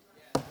him.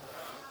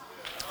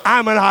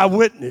 I'm an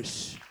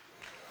eyewitness.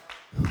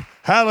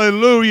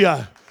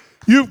 Hallelujah.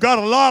 You've got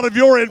a lot of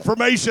your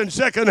information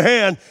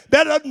secondhand.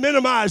 That doesn't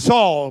minimize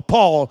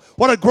Paul.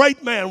 What a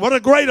great man. What a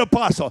great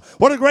apostle.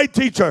 What a great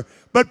teacher.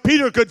 But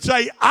Peter could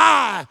say,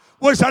 I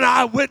was an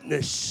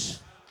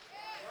eyewitness.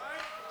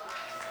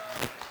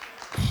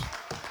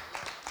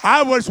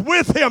 I was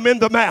with him in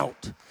the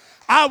mount.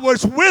 I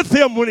was with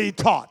him when he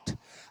taught.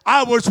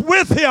 I was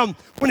with him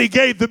when he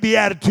gave the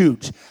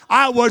Beatitudes.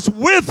 I was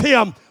with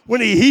him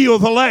when he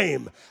healed the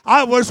lame.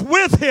 I was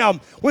with him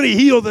when he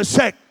healed the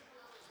sick.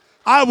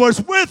 I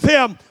was with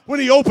him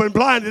when he opened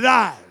blinded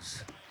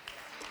eyes.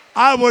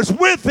 I was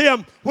with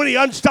him when he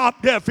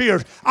unstopped deaf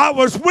ears. I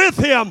was with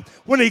him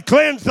when he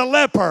cleansed the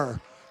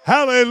leper.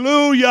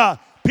 Hallelujah.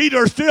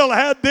 Peter still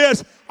had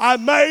this. I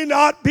may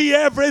not be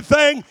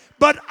everything,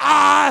 but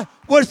I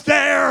was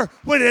there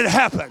when it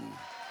happened.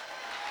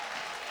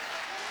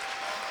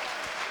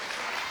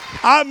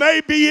 I may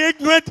be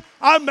ignorant,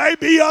 I may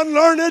be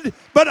unlearned,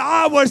 but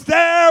I was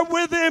there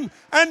with him,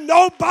 and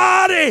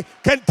nobody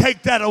can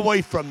take that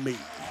away from me.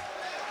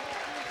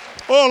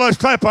 Oh, let's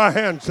clap our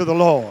hands to the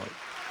Lord.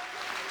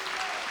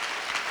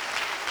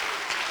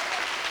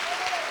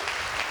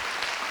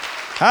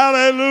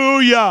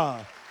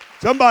 Hallelujah.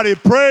 Somebody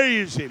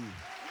praise him.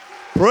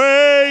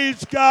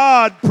 Praise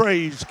God,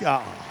 praise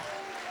God.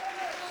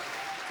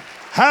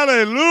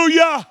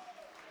 Hallelujah.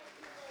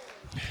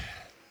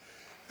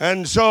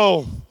 And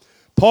so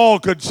Paul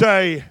could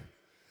say,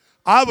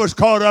 I was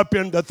caught up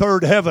in the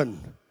third heaven,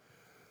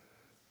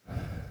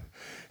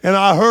 and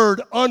I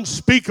heard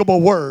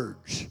unspeakable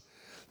words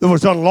that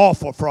was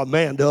unlawful for a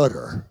man to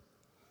utter.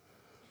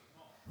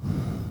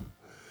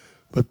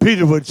 But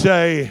Peter would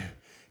say,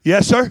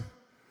 yes, sir,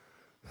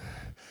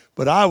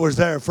 but I was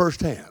there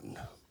firsthand.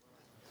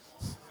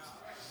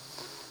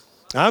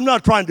 I'm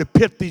not trying to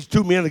pit these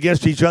two men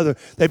against each other.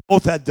 They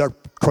both had their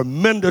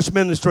tremendous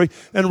ministry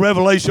and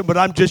revelation, but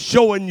I'm just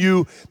showing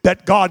you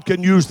that God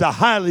can use the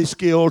highly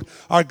skilled,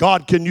 or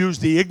God can use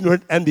the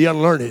ignorant and the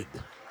unlearned.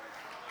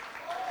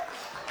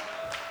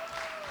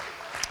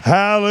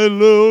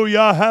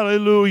 Hallelujah,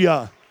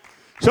 hallelujah.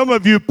 Some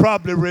of you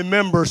probably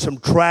remember some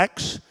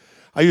tracts.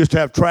 I used to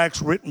have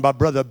tracts written by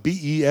Brother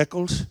B.E.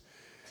 Eccles.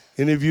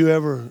 Any of you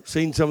ever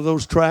seen some of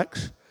those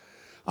tracts?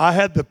 I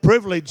had the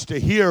privilege to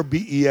hear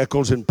B.E.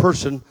 Eccles in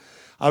person.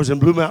 I was in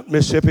Blue Mountain,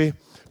 Mississippi,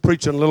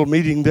 preaching a little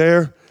meeting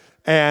there,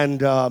 and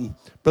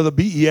Brother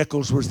B.E.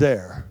 Eccles was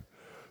there.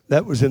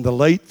 That was in the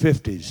late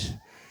 50s,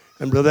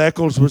 and Brother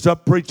Eccles was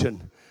up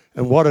preaching,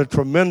 and what a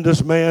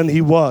tremendous man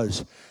he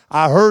was.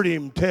 I heard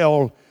him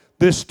tell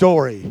this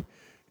story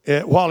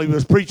while he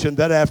was preaching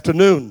that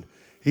afternoon.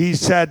 He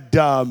said,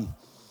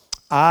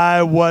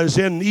 I was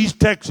in East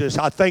Texas,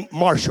 I think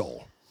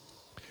Marshall,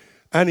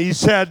 and he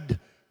said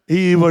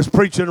he was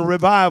preaching a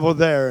revival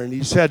there, and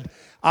he said,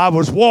 I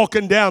was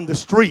walking down the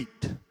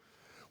street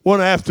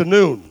one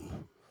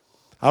afternoon.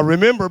 I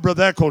remember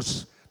Brother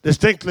Eccles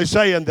distinctly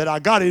saying that I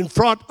got in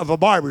front of a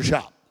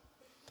barbershop.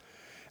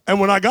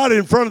 And when I got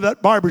in front of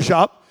that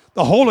barbershop,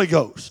 the Holy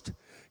Ghost,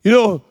 you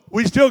know,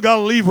 we still got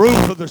to leave room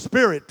for the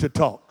Spirit to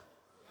talk.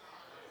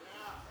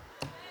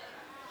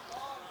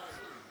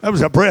 That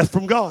was a breath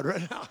from God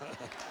right now.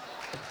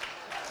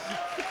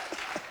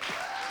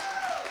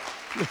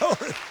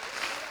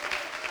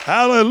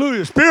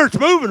 Hallelujah. Spirit's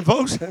moving,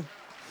 folks.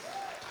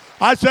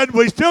 I said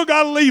we still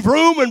got to leave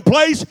room and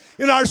place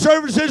in our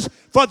services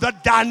for the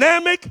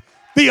dynamic,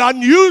 the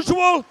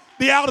unusual,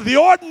 the out of the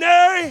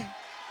ordinary,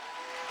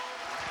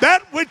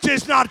 that which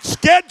is not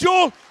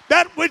scheduled,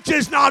 that which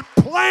is not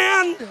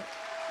planned.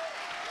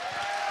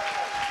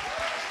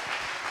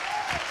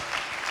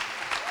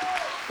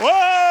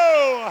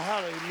 Whoa,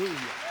 hallelujah.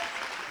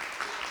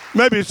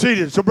 Maybe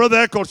seated. So Brother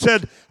Eccles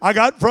said, I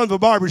got in front of a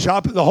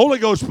barbershop, and the Holy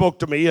Ghost spoke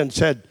to me and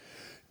said,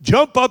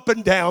 jump up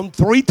and down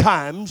 3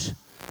 times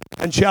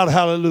and shout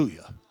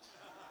hallelujah.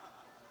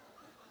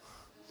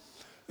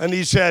 And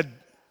he said,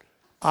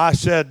 I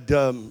said,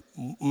 I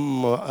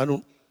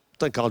don't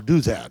think I'll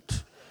do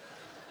that.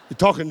 He's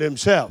talking to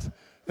himself.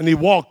 And he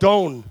walked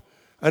on,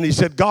 and he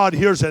said, God,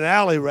 here's an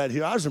alley right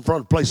here. I was in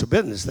front of a place of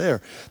business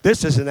there.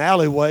 This is an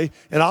alleyway,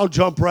 and I'll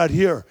jump right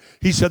here.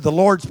 He said, the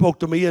Lord spoke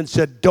to me and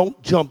said,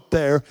 don't jump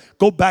there.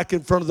 Go back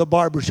in front of the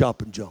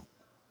barbershop and jump.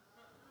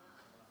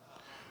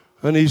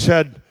 And he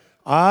said,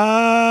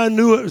 I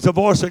knew it was the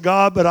voice of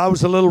God, but I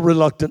was a little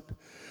reluctant.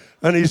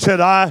 And he said,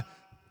 I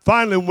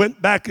finally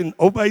went back and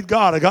obeyed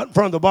God. I got in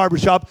front of the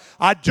barbershop.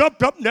 I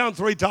jumped up and down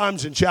 3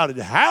 times and shouted,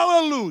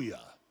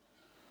 hallelujah.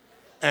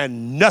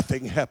 And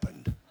nothing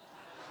happened.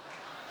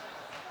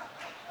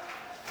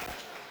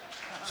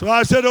 So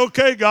I said,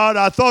 okay, God,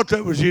 I thought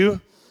that was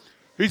you.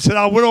 He said,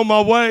 I went on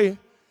my way.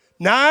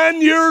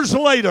 9 years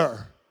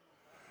later,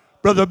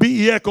 Brother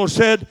B.E. Eccles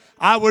said,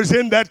 I was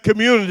in that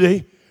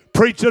community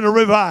preaching a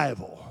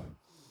revival.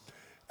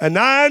 And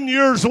 9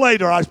 years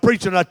later, I was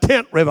preaching a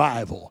tent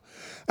revival.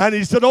 And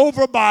he said,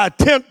 over by a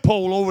tent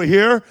pole over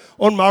here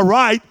on my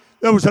right,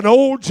 there was an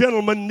old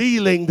gentleman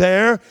kneeling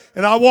there.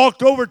 And I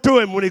walked over to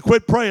him when he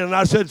quit praying. And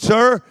I said,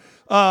 sir,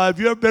 have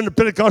you ever been to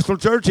Pentecostal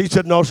church? He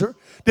said, no, sir.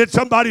 Did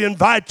somebody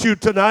invite you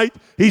tonight?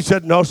 He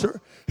said, no, sir.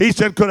 He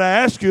said, could I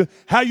ask you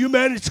how you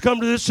managed to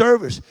come to this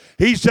service?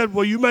 He said,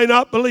 well, you may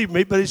not believe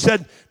me, but he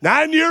said,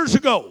 9 years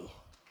ago,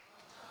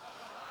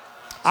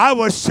 I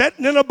was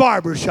sitting in a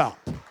barber shop.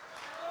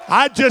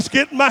 I just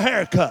getting my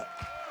hair cut.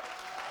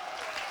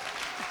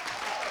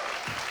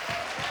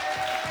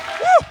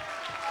 Woo!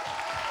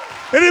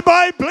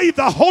 Anybody believe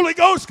the Holy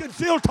Ghost can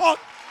still talk?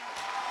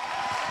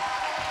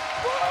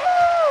 Woo!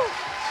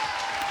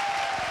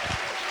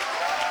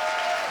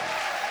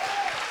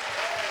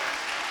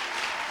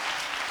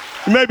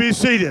 You may be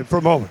seated for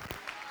a moment.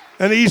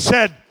 And he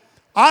said,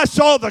 I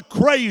saw the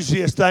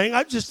craziest thing.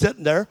 I was just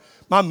sitting there.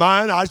 My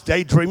mind, I was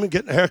daydreaming,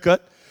 getting a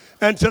haircut.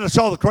 And said, I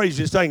saw the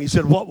craziest thing. He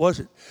said, what was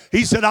it?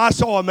 He said, I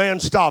saw a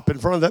man stop in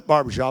front of that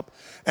barbershop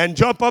and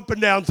jump up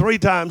and down 3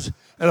 times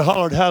and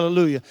hollered,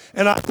 hallelujah.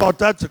 And I thought,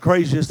 that's the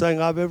craziest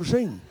thing I've ever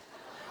seen.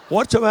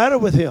 What's the matter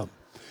with him?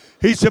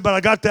 He said, but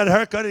I got that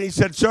haircut. And he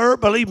said, sir,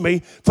 believe me,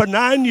 for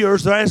 9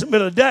 years, there hasn't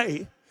been a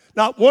day,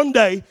 not one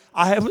day,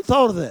 I haven't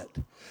thought of that.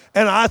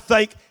 And I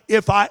think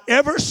if I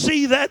ever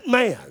see that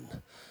man,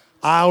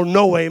 I'll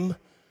know him.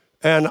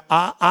 And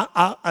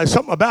I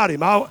something about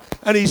him.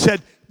 And he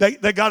said,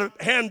 they got a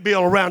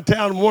handbill around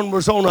town, and one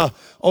was on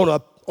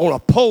a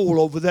pole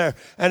over there,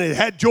 and it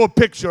had your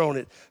picture on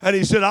it. And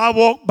he said, I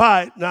walked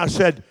by it, and I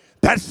said,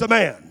 that's the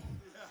man.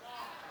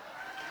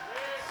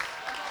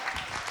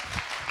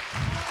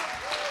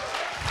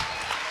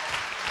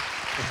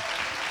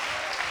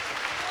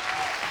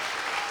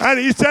 And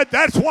he said,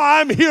 that's why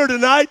I'm here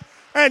tonight.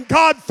 And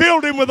God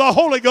filled him with the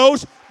Holy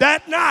Ghost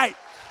that night.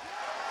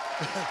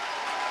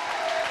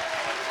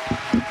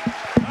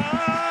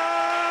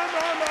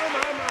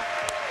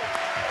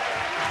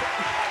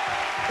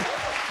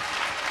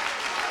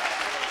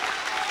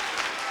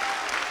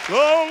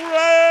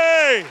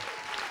 Glory!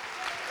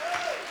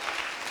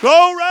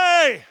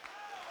 Glory!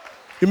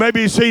 You may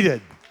be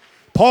seated.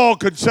 Paul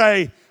could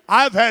say,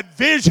 I've had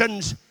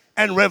visions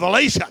and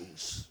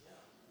revelations.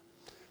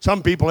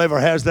 Some people ever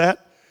has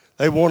that.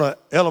 They want to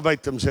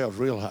elevate themselves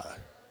real high.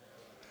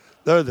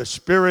 They're the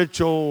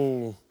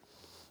spiritual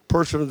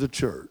person of the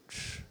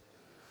church.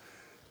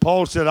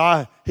 Paul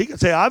said, he could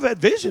say, I've had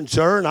visions,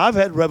 sir, and I've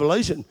had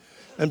revelation.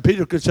 And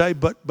Peter could say,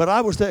 but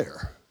I was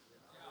there.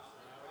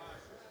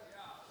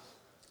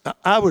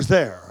 I was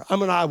there.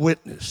 I'm an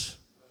eyewitness.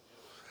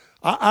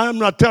 I'm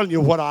not telling you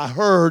what I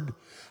heard.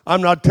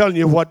 I'm not telling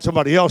you what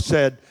somebody else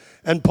said.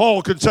 And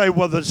Paul could say,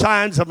 well, the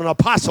signs of an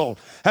apostle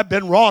have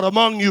been wrought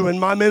among you in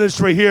my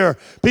ministry here.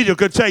 Peter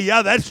could say,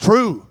 yeah, that's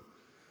true.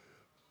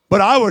 But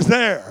I was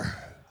there.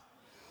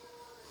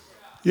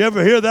 You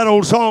ever hear that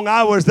old song,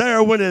 I was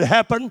there when it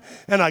happened,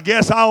 and I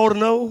guess I ought to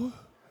know?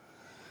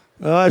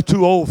 That's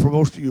too old for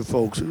most of you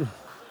folks.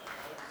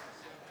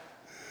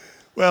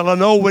 Well, I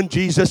know when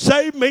Jesus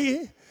saved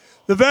me,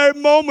 the very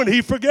moment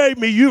he forgave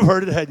me, you've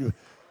heard it, hadn't you?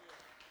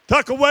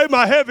 Took away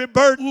my heavy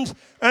burdens,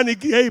 and he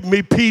gave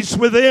me peace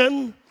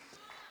within.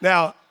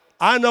 Now,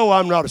 I know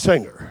I'm not a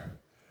singer.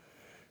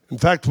 In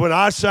fact, when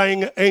I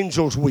sing,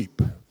 angels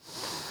weep.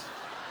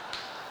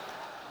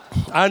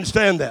 I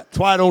understand that. That's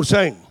why I don't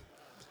sing.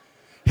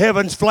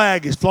 Heaven's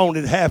flag is flown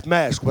at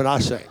half-mast when I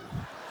sing.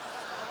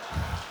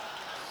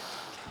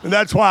 And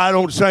that's why I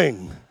don't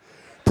sing.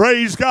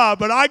 Praise God.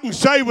 But I can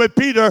say with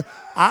Peter,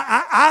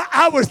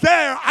 I was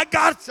there. I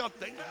got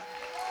something.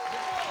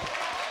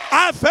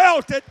 I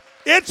felt it.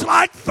 It's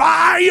like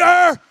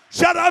fire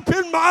shut up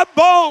in my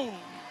bones.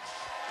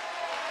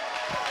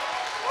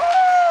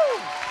 Woo!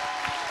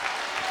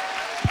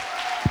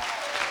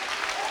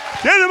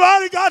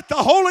 Anybody got the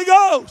Holy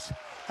Ghost?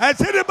 Has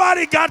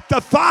anybody got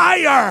the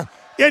fire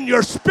in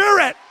your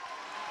spirit?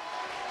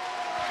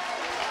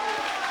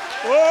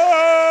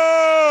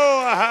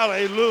 Whoa!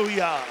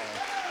 Hallelujah!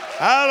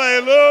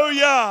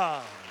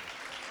 Hallelujah!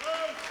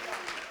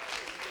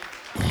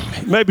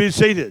 You may be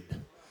seated.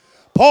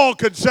 Paul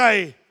could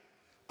say,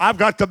 I've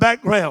got the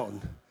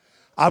background.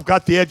 I've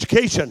got the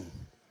education.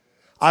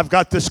 I've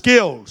got the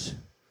skills.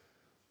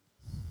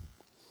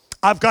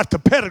 I've got the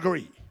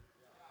pedigree.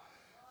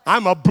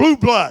 I'm a blue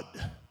blood.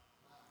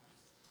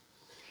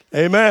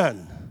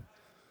 Amen.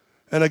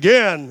 And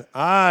again,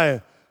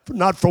 I,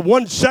 not for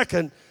 1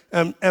 second,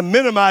 am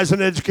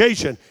minimizing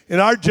education. In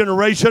our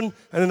generation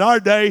and in our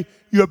day,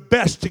 you're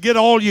best to get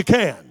all you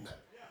can.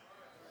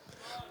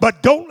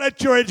 But don't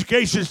let your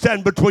education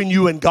stand between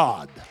you and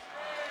God.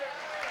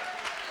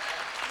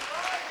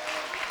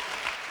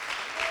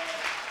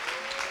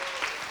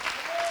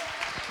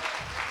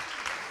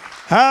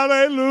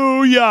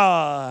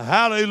 Hallelujah,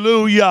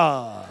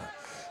 hallelujah,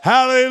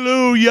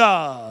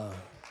 hallelujah.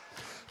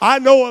 I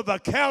know of a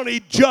county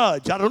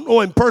judge, I don't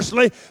know him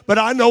personally, but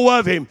I know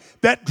of him,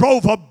 that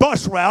drove a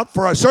bus route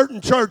for a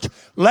certain church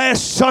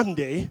last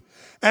Sunday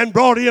and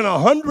brought in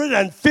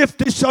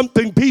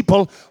 150-something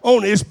people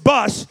on his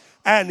bus,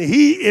 and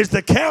he is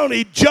the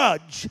county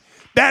judge.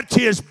 That's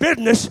his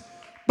business,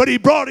 but he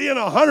brought in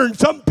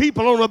 100-something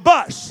people on a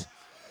bus.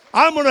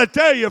 I'm going to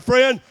tell you,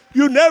 friend,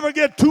 you never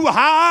get too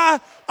high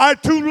or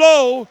too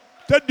low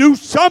to do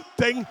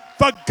something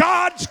for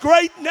God's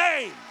great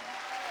name.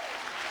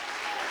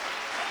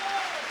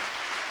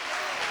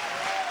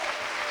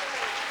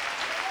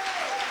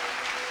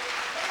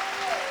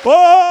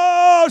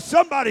 Oh,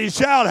 somebody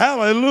shout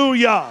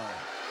hallelujah.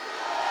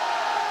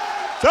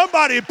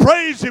 Somebody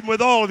praise him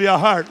with all of your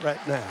heart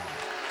right now.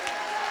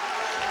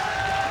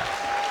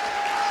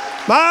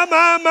 My,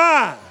 my,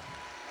 my.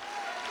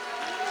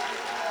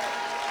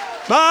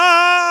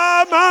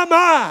 My, my,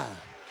 my.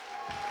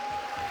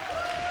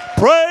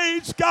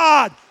 Praise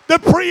God. The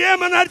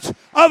preeminence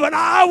of an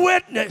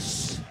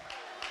eyewitness.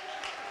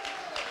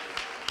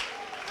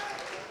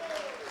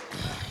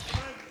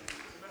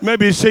 You may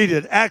be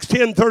seated. Acts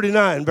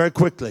 10:39, very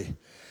quickly.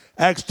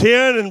 Acts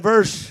 10 and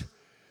verse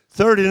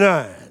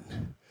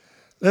 39.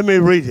 Let me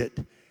read it.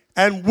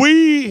 And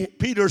we,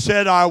 Peter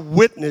said, are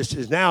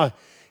witnesses. Now,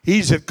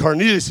 he's at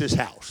Cornelius'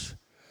 house,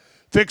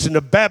 fixing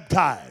to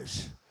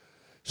baptize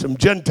some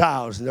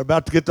Gentiles, and they're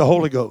about to get the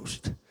Holy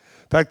Ghost. In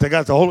fact, they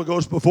got the Holy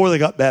Ghost before they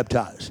got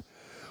baptized.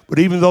 But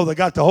even though they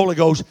got the Holy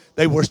Ghost,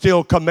 they were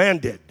still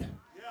commanded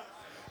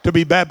to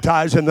be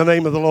baptized in the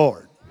name of the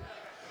Lord.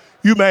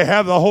 You may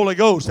have the Holy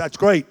Ghost, that's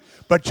great,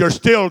 but you're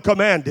still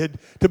commanded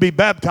to be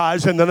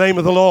baptized in the name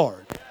of the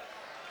Lord.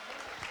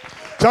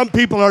 Some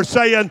people are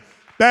saying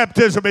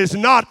baptism is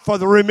not for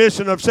the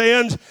remission of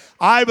sins.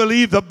 I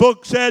believe the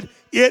book said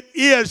it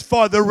is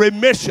for the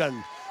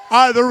remission,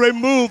 the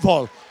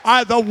removal,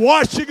 the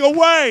washing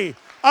away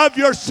of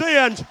your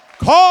sins,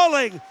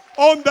 calling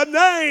on the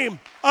name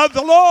of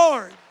the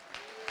Lord.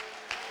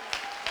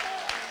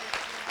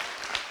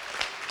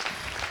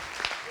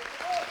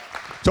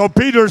 So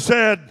Peter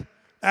said,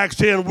 Acts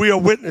 10, we are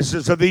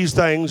witnesses of these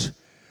things,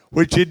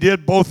 which he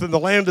did both in the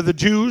land of the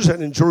Jews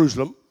and in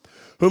Jerusalem,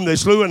 whom they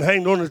slew and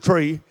hanged on a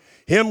tree.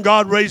 Him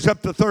God raised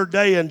up the third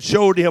day and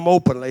showed him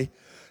openly,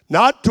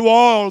 not to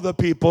all the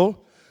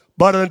people,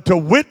 but unto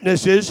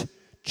witnesses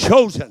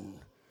chosen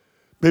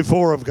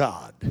before of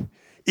God,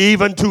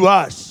 even to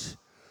us,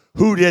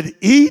 who did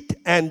eat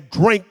and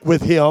drink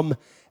with him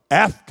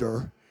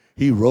after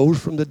he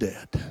rose from the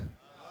dead.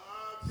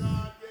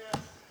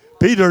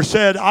 Peter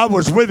said, I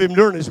was with him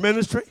during his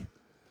ministry.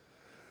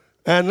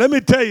 And let me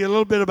tell you a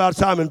little bit about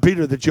Simon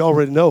Peter that you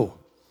already know.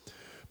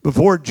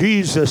 Before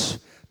Jesus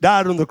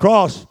died on the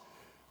cross,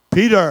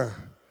 Peter,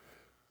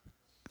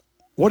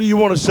 what do you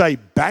want to say,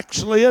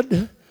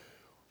 backslid?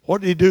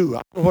 What did he do?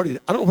 I don't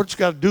know what you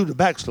got to do to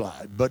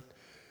backslide, but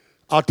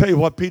I'll tell you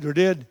what Peter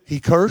did. He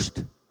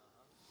cursed.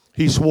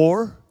 He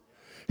swore.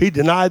 He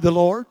denied the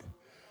Lord.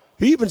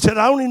 He even said,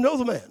 I don't even know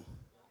the man.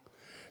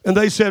 And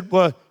they said,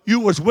 well, you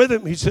was with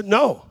him? He said,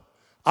 no,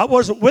 I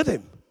wasn't with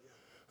him.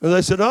 And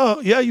they said, oh,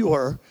 yeah, you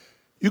were.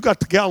 You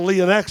got the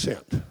Galilean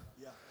accent.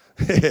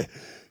 Yeah.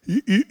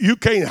 you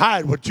can't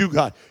hide what you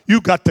got. You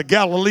got the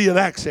Galilean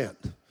accent.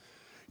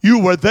 You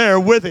were there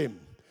with him.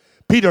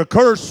 Peter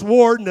cursed,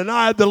 swore, and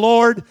denied the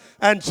Lord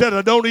and said,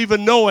 I don't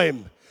even know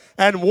him.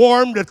 And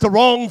warmed at the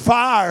wrong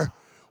fire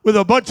with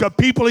a bunch of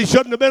people he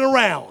shouldn't have been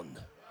around.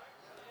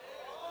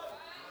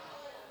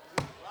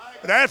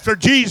 But after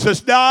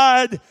Jesus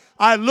died,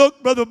 I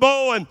looked, Brother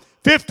Bo, and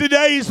 50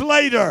 days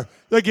later,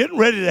 they're getting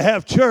ready to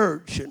have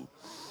church. And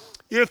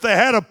if they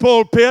had a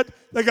pulpit,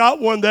 they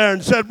got one there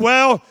and said,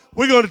 well,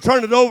 we're going to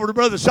turn it over to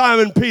Brother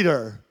Simon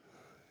Peter.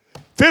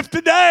 50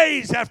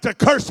 days after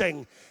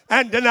cursing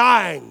and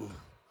denying.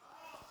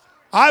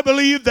 I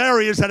believe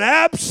there is an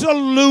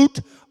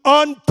absolute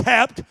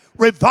untapped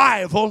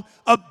revival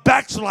of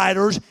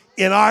backsliders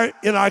in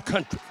our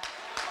country.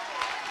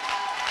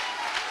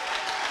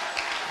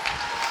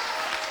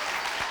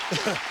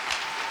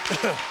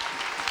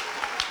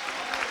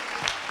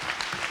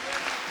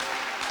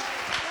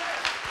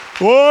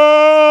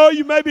 Whoa,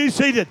 you may be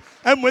seated.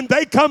 And when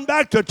they come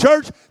back to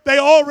church, they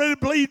already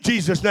believe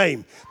Jesus'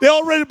 name. They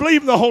already believe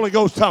in the Holy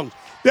Ghost tongues.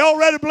 They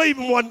already believe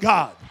in one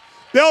God.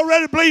 They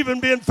already believe in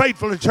being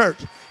faithful to church.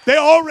 They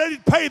already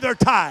pay their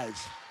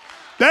tithes.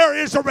 There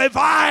is a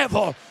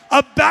revival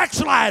of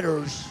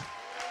backsliders.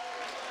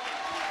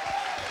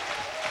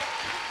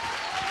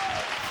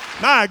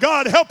 My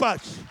God, help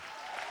us.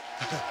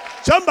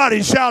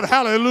 Somebody shout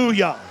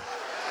hallelujah.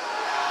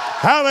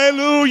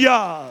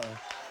 Hallelujah.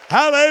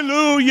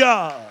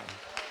 Hallelujah.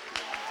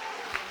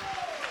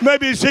 You may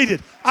be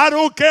seated. I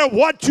don't care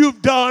what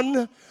you've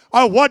done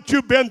or what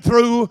you've been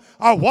through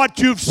or what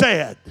you've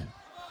said.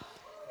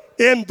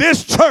 In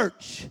this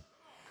church,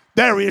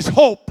 there is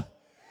hope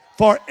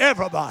for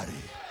everybody.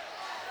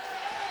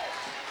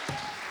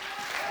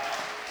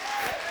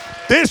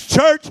 This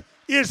church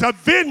is a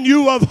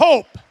venue of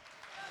hope.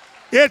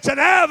 It's an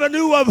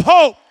avenue of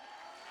hope.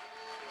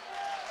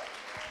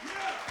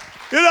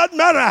 It doesn't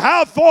matter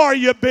how far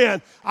you've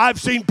been.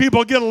 I've seen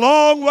people get a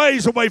long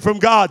ways away from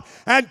God,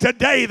 and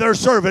today they're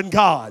serving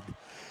God.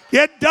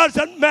 It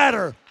doesn't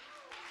matter.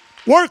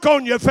 Work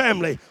on your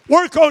family.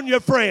 Work on your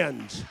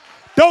friends.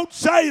 Don't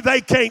say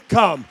they can't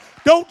come.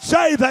 Don't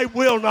say they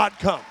will not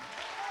come.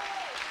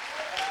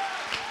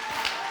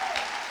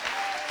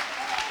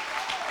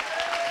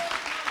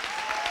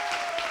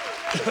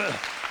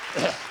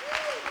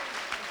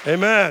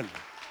 Amen.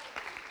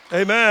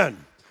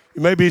 Amen.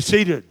 You may be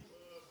seated.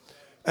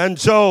 And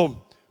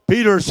so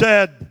Peter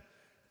said,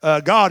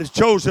 God has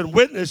chosen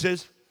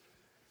witnesses,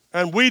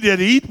 and we did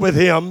eat with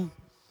him,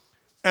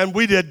 and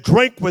we did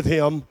drink with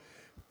him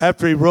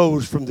after he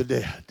rose from the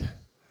dead.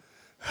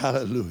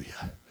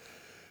 Hallelujah.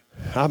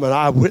 I'm an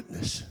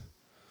eyewitness.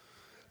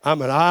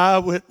 I'm an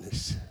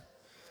eyewitness.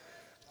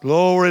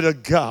 Glory to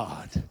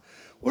God.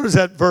 What does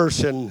that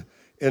verse in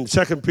 2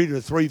 Peter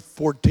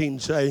 3:14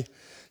 say?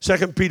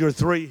 2 Peter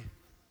 3.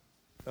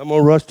 I'm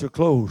going to rush to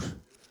close.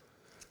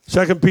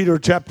 2 Peter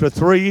chapter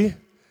 3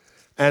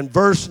 and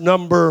verse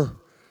number,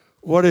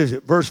 what is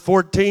it? Verse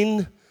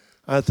 14.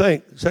 I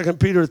think. 2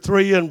 Peter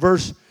 3 and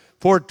verse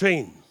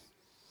 14.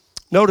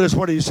 Notice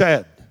what he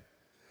said.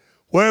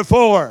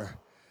 Wherefore,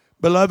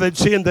 beloved,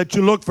 seeing that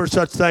you look for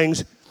such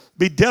things,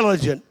 be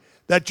diligent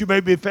that you may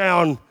be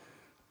found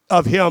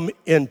of him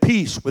in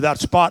peace, without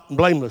spot and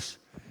blameless.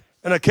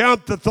 And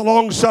account that the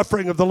long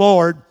suffering of the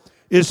Lord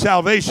is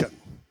salvation.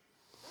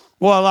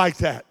 Well, I like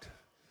that.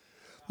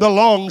 The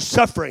long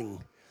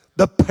suffering,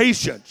 the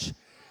patience,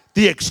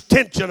 the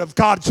extension of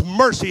God's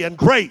mercy and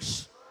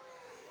grace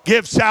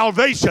gives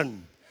salvation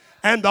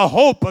and the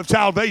hope of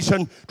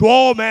salvation to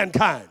all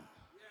mankind.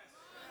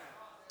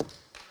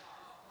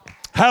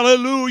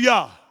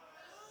 Hallelujah.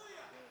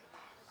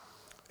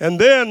 And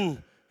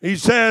then he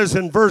says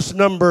in verse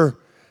number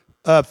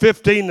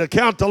 15,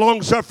 account the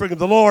long suffering of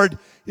the Lord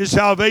is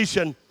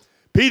salvation.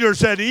 Peter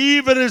said,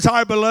 even as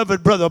our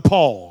beloved brother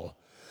Paul,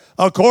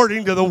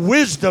 according to the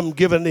wisdom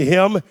given to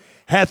him,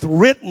 hath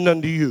written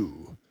unto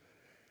you,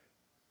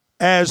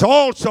 as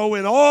also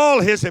in all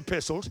his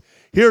epistles.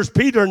 Here's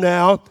Peter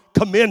now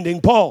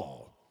commending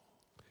Paul,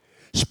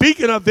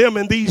 speaking of them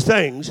in these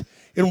things,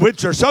 in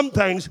which are some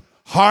things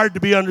hard to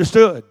be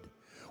understood,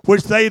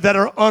 which they that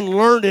are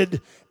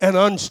unlearned and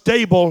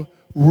unstable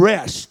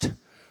rest.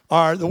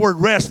 Or the word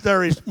rest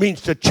there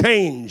means to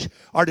change,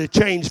 or to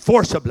change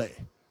forcibly.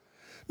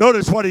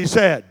 Notice what he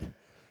said.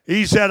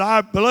 He said,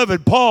 our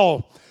beloved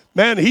Paul,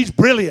 man, he's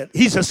brilliant.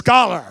 He's a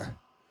scholar.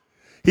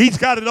 He's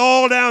got it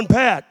all down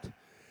pat.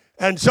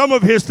 And some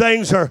of his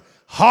things are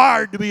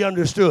hard to be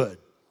understood.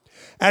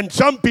 And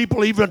some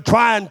people even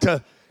trying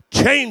to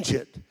change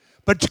it.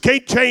 But you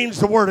can't change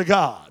the word of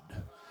God.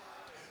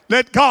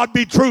 Let God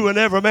be true and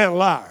every man a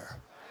liar.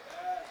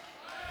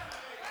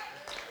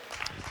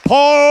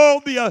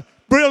 Paul, the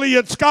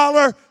brilliant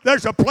scholar,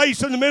 there's a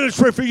place in the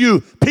ministry for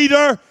you.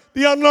 Peter,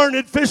 the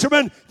unlearned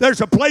fisherman,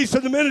 there's a place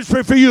in the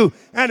ministry for you.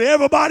 And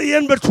everybody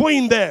in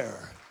between there.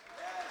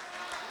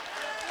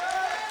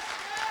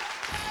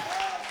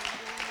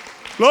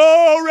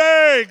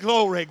 Glory,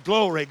 glory,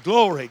 glory,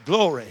 glory,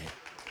 glory.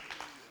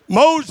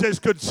 Moses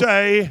could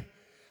say,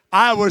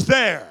 I was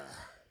there.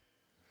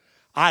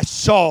 I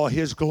saw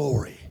his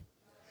glory.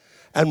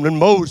 And when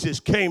Moses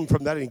came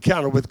from that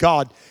encounter with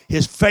God,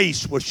 his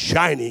face was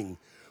shining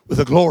with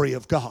the glory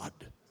of God.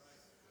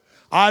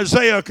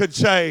 Isaiah could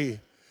say,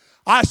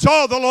 I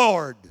saw the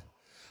Lord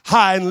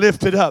high and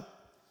lifted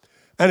up,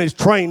 and his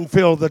train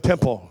filled the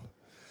temple.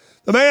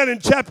 The man in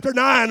chapter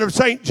 9 of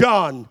St.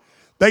 John,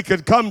 they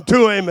could come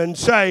to him and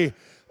say,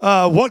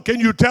 what can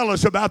you tell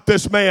us about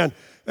this man?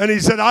 And he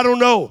said, I don't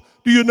know.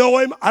 Do you know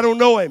him? I don't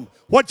know him.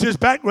 What's his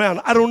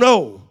background? I don't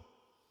know.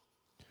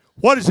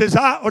 What is his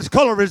eye? What's the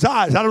color of his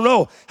eyes? I don't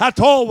know. How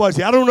tall was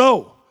he? I don't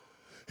know.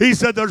 He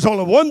said, there's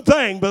only one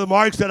thing, Brother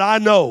Mark, that I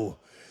know.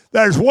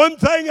 There's one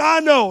thing I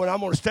know, and I'm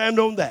going to stand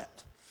on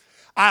that.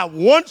 I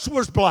once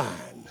was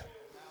blind,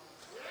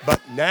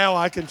 but now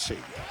I can see.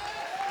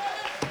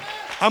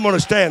 I'm going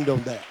to stand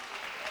on that.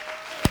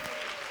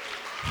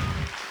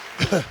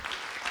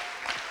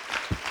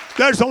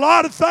 There's a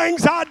lot of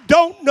things I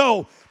don't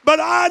know, but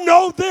I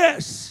know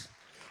this.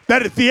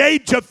 That at the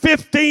age of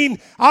 15,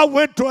 I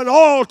went to an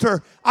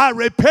altar. I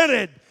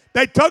repented.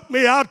 They took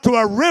me out to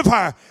a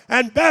river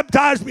and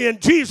baptized me in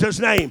Jesus'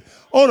 name.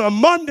 On a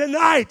Monday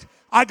night,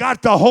 I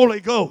got the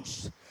Holy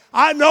Ghost.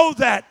 I know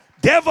that.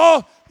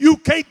 Devil, you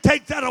can't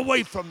take that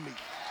away from me.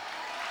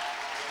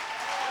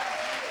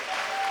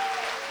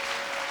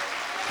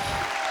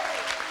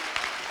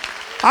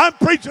 I'm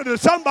preaching to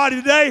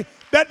somebody today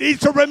that needs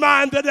to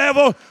remind the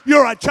devil,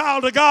 you're a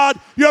child of God,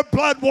 you're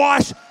blood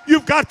washed,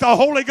 you've got the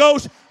Holy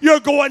Ghost,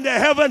 you're going to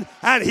heaven,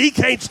 and he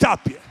can't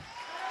stop you.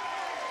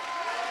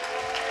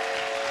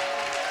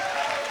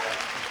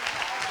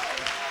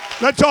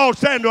 Let's all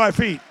stand to our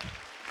feet.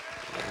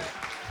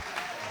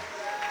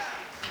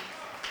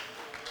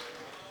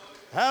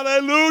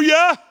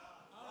 Hallelujah.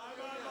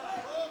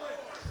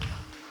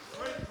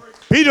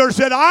 Peter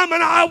said, I'm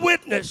an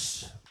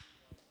eyewitness.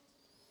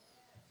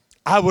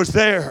 I was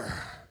there.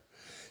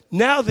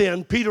 Now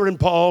then, Peter and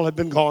Paul have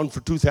been gone for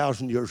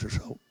 2,000 years or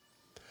so.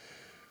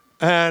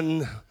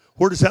 And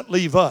where does that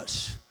leave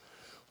us?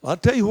 Well, I'll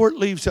tell you where it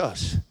leaves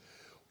us.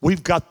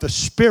 We've got the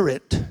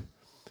spirit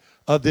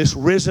of this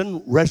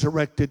risen,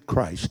 resurrected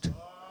Christ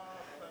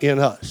in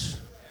us.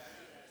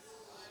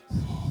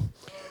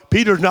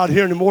 Peter's not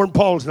here anymore and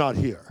Paul's not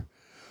here.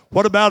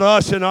 What about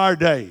us in our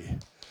day?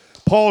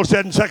 Paul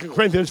said in 2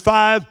 Corinthians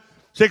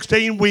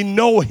 5:16, we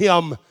know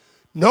him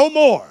no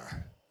more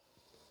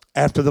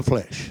after the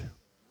flesh.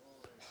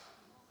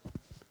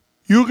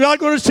 You're not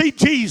going to see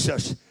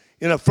Jesus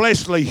in a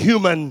fleshly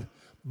human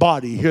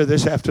body here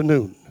this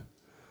afternoon.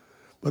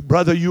 But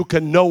brother, you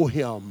can know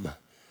him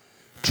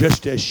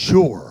just as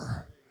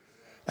sure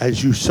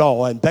as you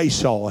saw and they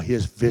saw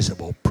his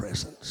visible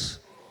presence.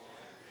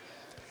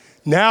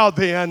 Now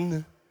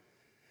then,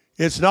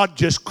 it's not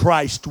just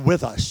Christ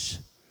with us,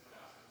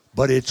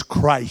 but it's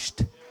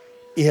Christ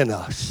in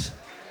us.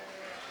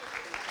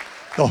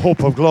 The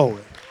hope of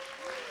glory.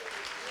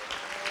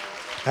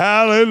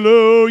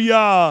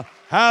 Hallelujah.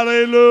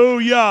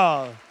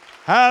 Hallelujah.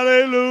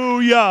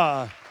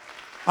 Hallelujah.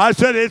 I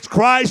said, it's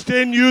Christ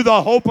in you,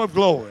 the hope of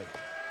glory.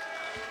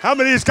 How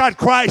many has got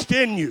Christ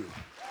in you?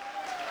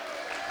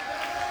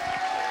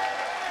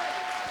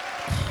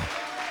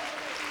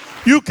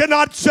 You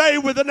cannot say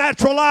with the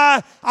natural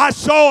eye, I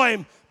saw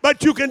him,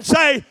 but you can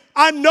say,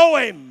 I know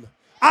him.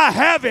 I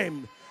have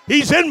him.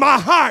 He's in my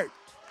heart.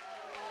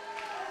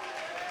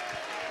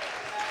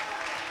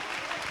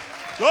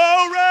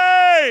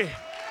 Glory!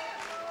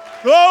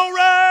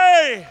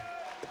 Glory!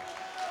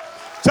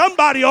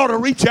 Somebody ought to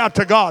reach out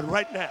to God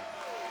right now.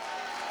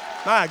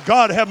 My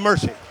God, have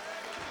mercy.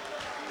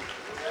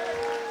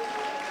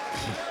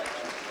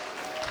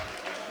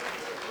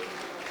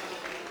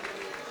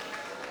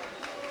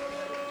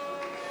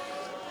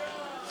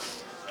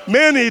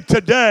 Many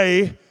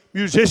today,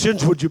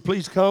 musicians, would you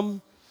please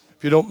come,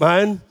 if you don't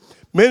mind?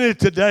 Many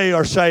today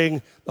are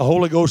saying the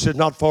Holy Ghost is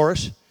not for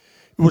us.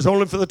 It was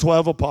only for the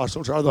 12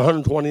 apostles, or the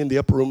 120 in the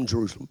upper room in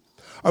Jerusalem.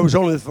 Or it was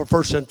only for the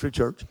first century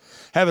church.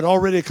 Having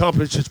already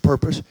accomplished its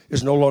purpose,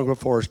 is no longer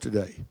for us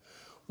today.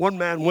 One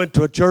man went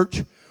to a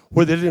church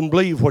where they didn't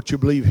believe what you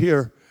believe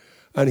here.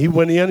 And he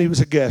went in, he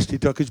was a guest, he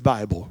took his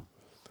Bible.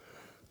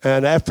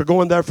 And after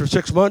going there for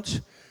 6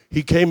 months,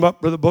 he came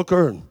up, Brother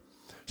Booker, and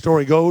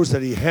story goes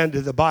that he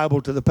handed the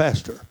Bible to the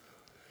pastor.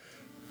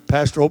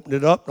 Pastor opened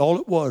it up, and all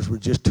it was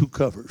just 2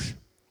 covers.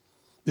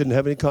 Didn't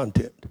have any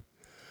content.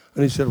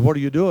 And he said, what are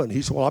you doing?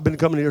 He said, well, I've been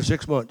coming here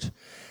 6 months.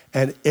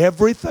 And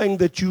everything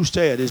that you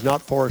said is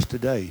not for us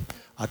today.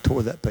 I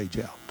tore that page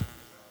out.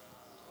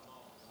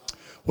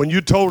 When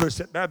you told us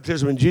that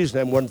baptism in Jesus'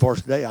 name wasn't for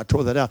us today, I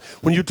tore that out.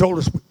 When you told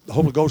us the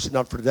Holy Ghost is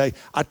not for today,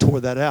 I tore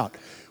that out.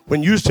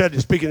 When you said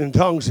that speaking in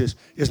tongues is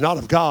not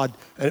of God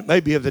and it may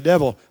be of the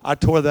devil, I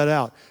tore that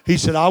out. He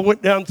said, I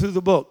went down through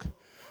the book,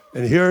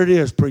 and here it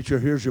is, preacher,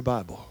 here's your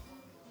Bible.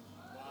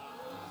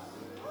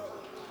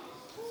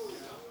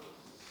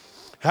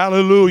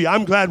 Hallelujah.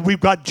 I'm glad we've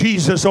got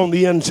Jesus on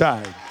the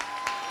inside.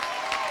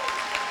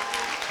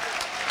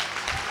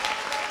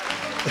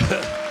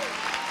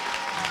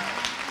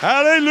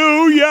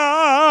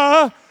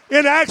 Hallelujah.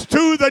 In Acts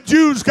 2, the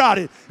Jews got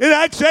it. In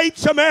Acts 8,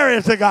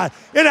 Samaritans got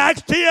it. In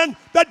Acts 10,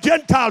 the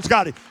Gentiles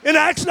got it. In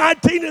Acts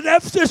 19 in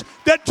Ephesus,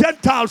 the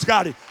Gentiles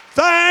got it.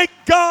 Thank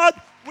God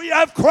we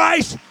have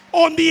Christ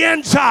on the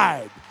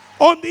inside.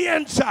 On the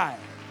inside.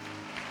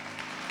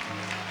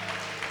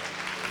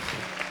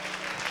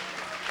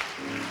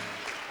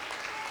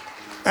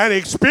 An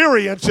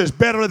experience is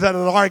better than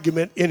an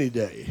argument any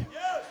day.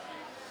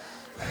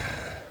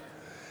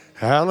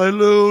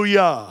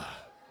 Hallelujah.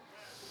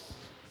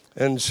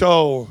 And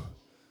so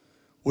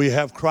we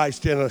have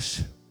Christ in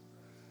us.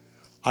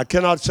 I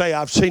cannot say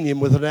I've seen him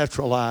with a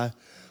natural eye,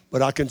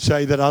 but I can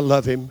say that I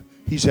love him.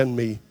 He's in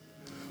me.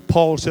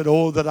 Paul said,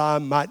 oh, that I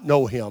might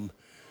know him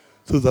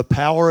through the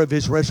power of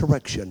his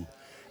resurrection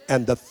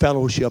and the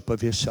fellowship of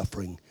his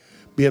suffering,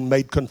 being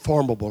made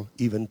conformable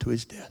even to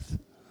his death.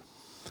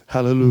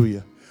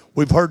 Hallelujah.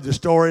 We've heard the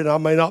story, and I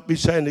may not be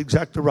saying it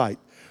exactly right.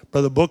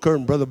 Brother Booker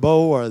and Brother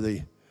Bo are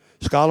the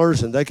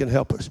scholars, and they can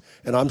help us.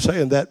 And I'm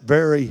saying that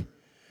very,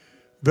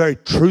 very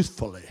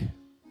truthfully.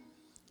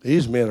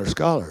 These men are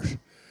scholars.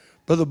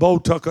 Brother Bo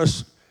took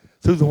us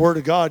through the Word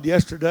of God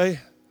yesterday,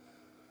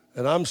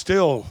 and I'm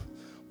still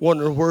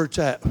wondering where it's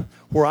at,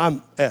 where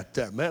I'm at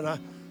there, man.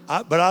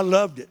 But I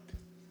loved it.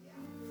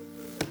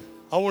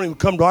 I want him to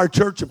come to our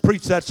church and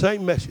preach that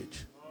same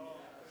message.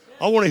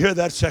 I want to hear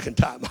that second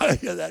time. I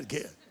hear that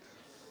again.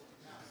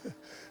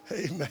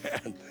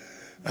 Amen.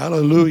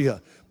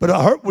 Hallelujah.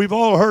 But we've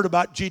all heard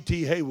about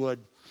G.T. Haywood,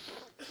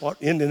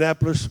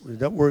 Indianapolis, is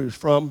that where he was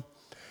from?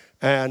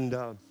 And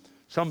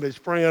some of his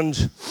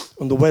friends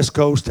on the West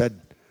Coast they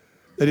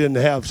didn't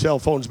have cell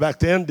phones back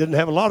then, didn't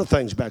have a lot of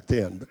things back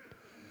then. But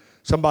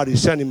somebody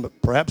sent him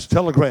perhaps a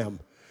telegram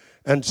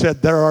and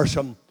said, there are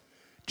some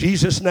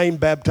Jesus' name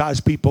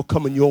baptized people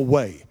coming your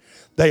way.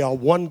 They are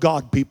one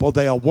God people.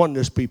 They are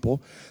oneness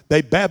people.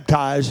 They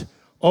baptize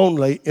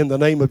only in the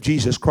name of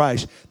Jesus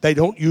Christ. They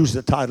don't use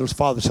the titles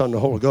Father, Son, and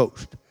Holy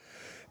Ghost.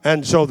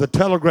 And so the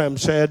telegram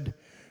said,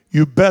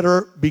 you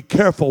better be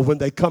careful when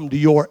they come to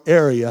your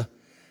area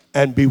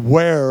and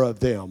beware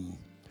of them.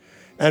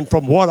 And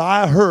from what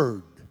I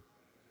heard,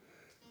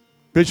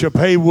 Bishop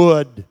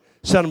Haywood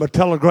sent him a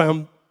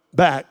telegram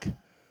back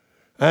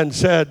and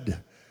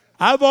said,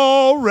 I've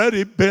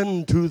already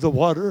been to the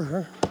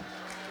water.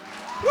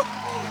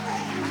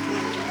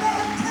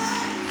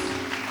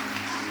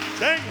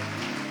 Dang it.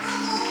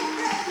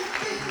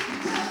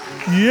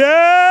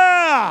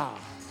 Yeah.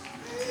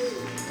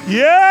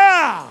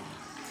 Yeah.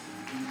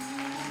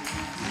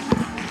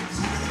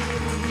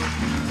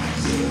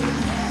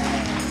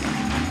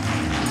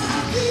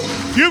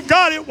 You've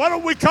got it. Why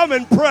don't we come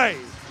and pray?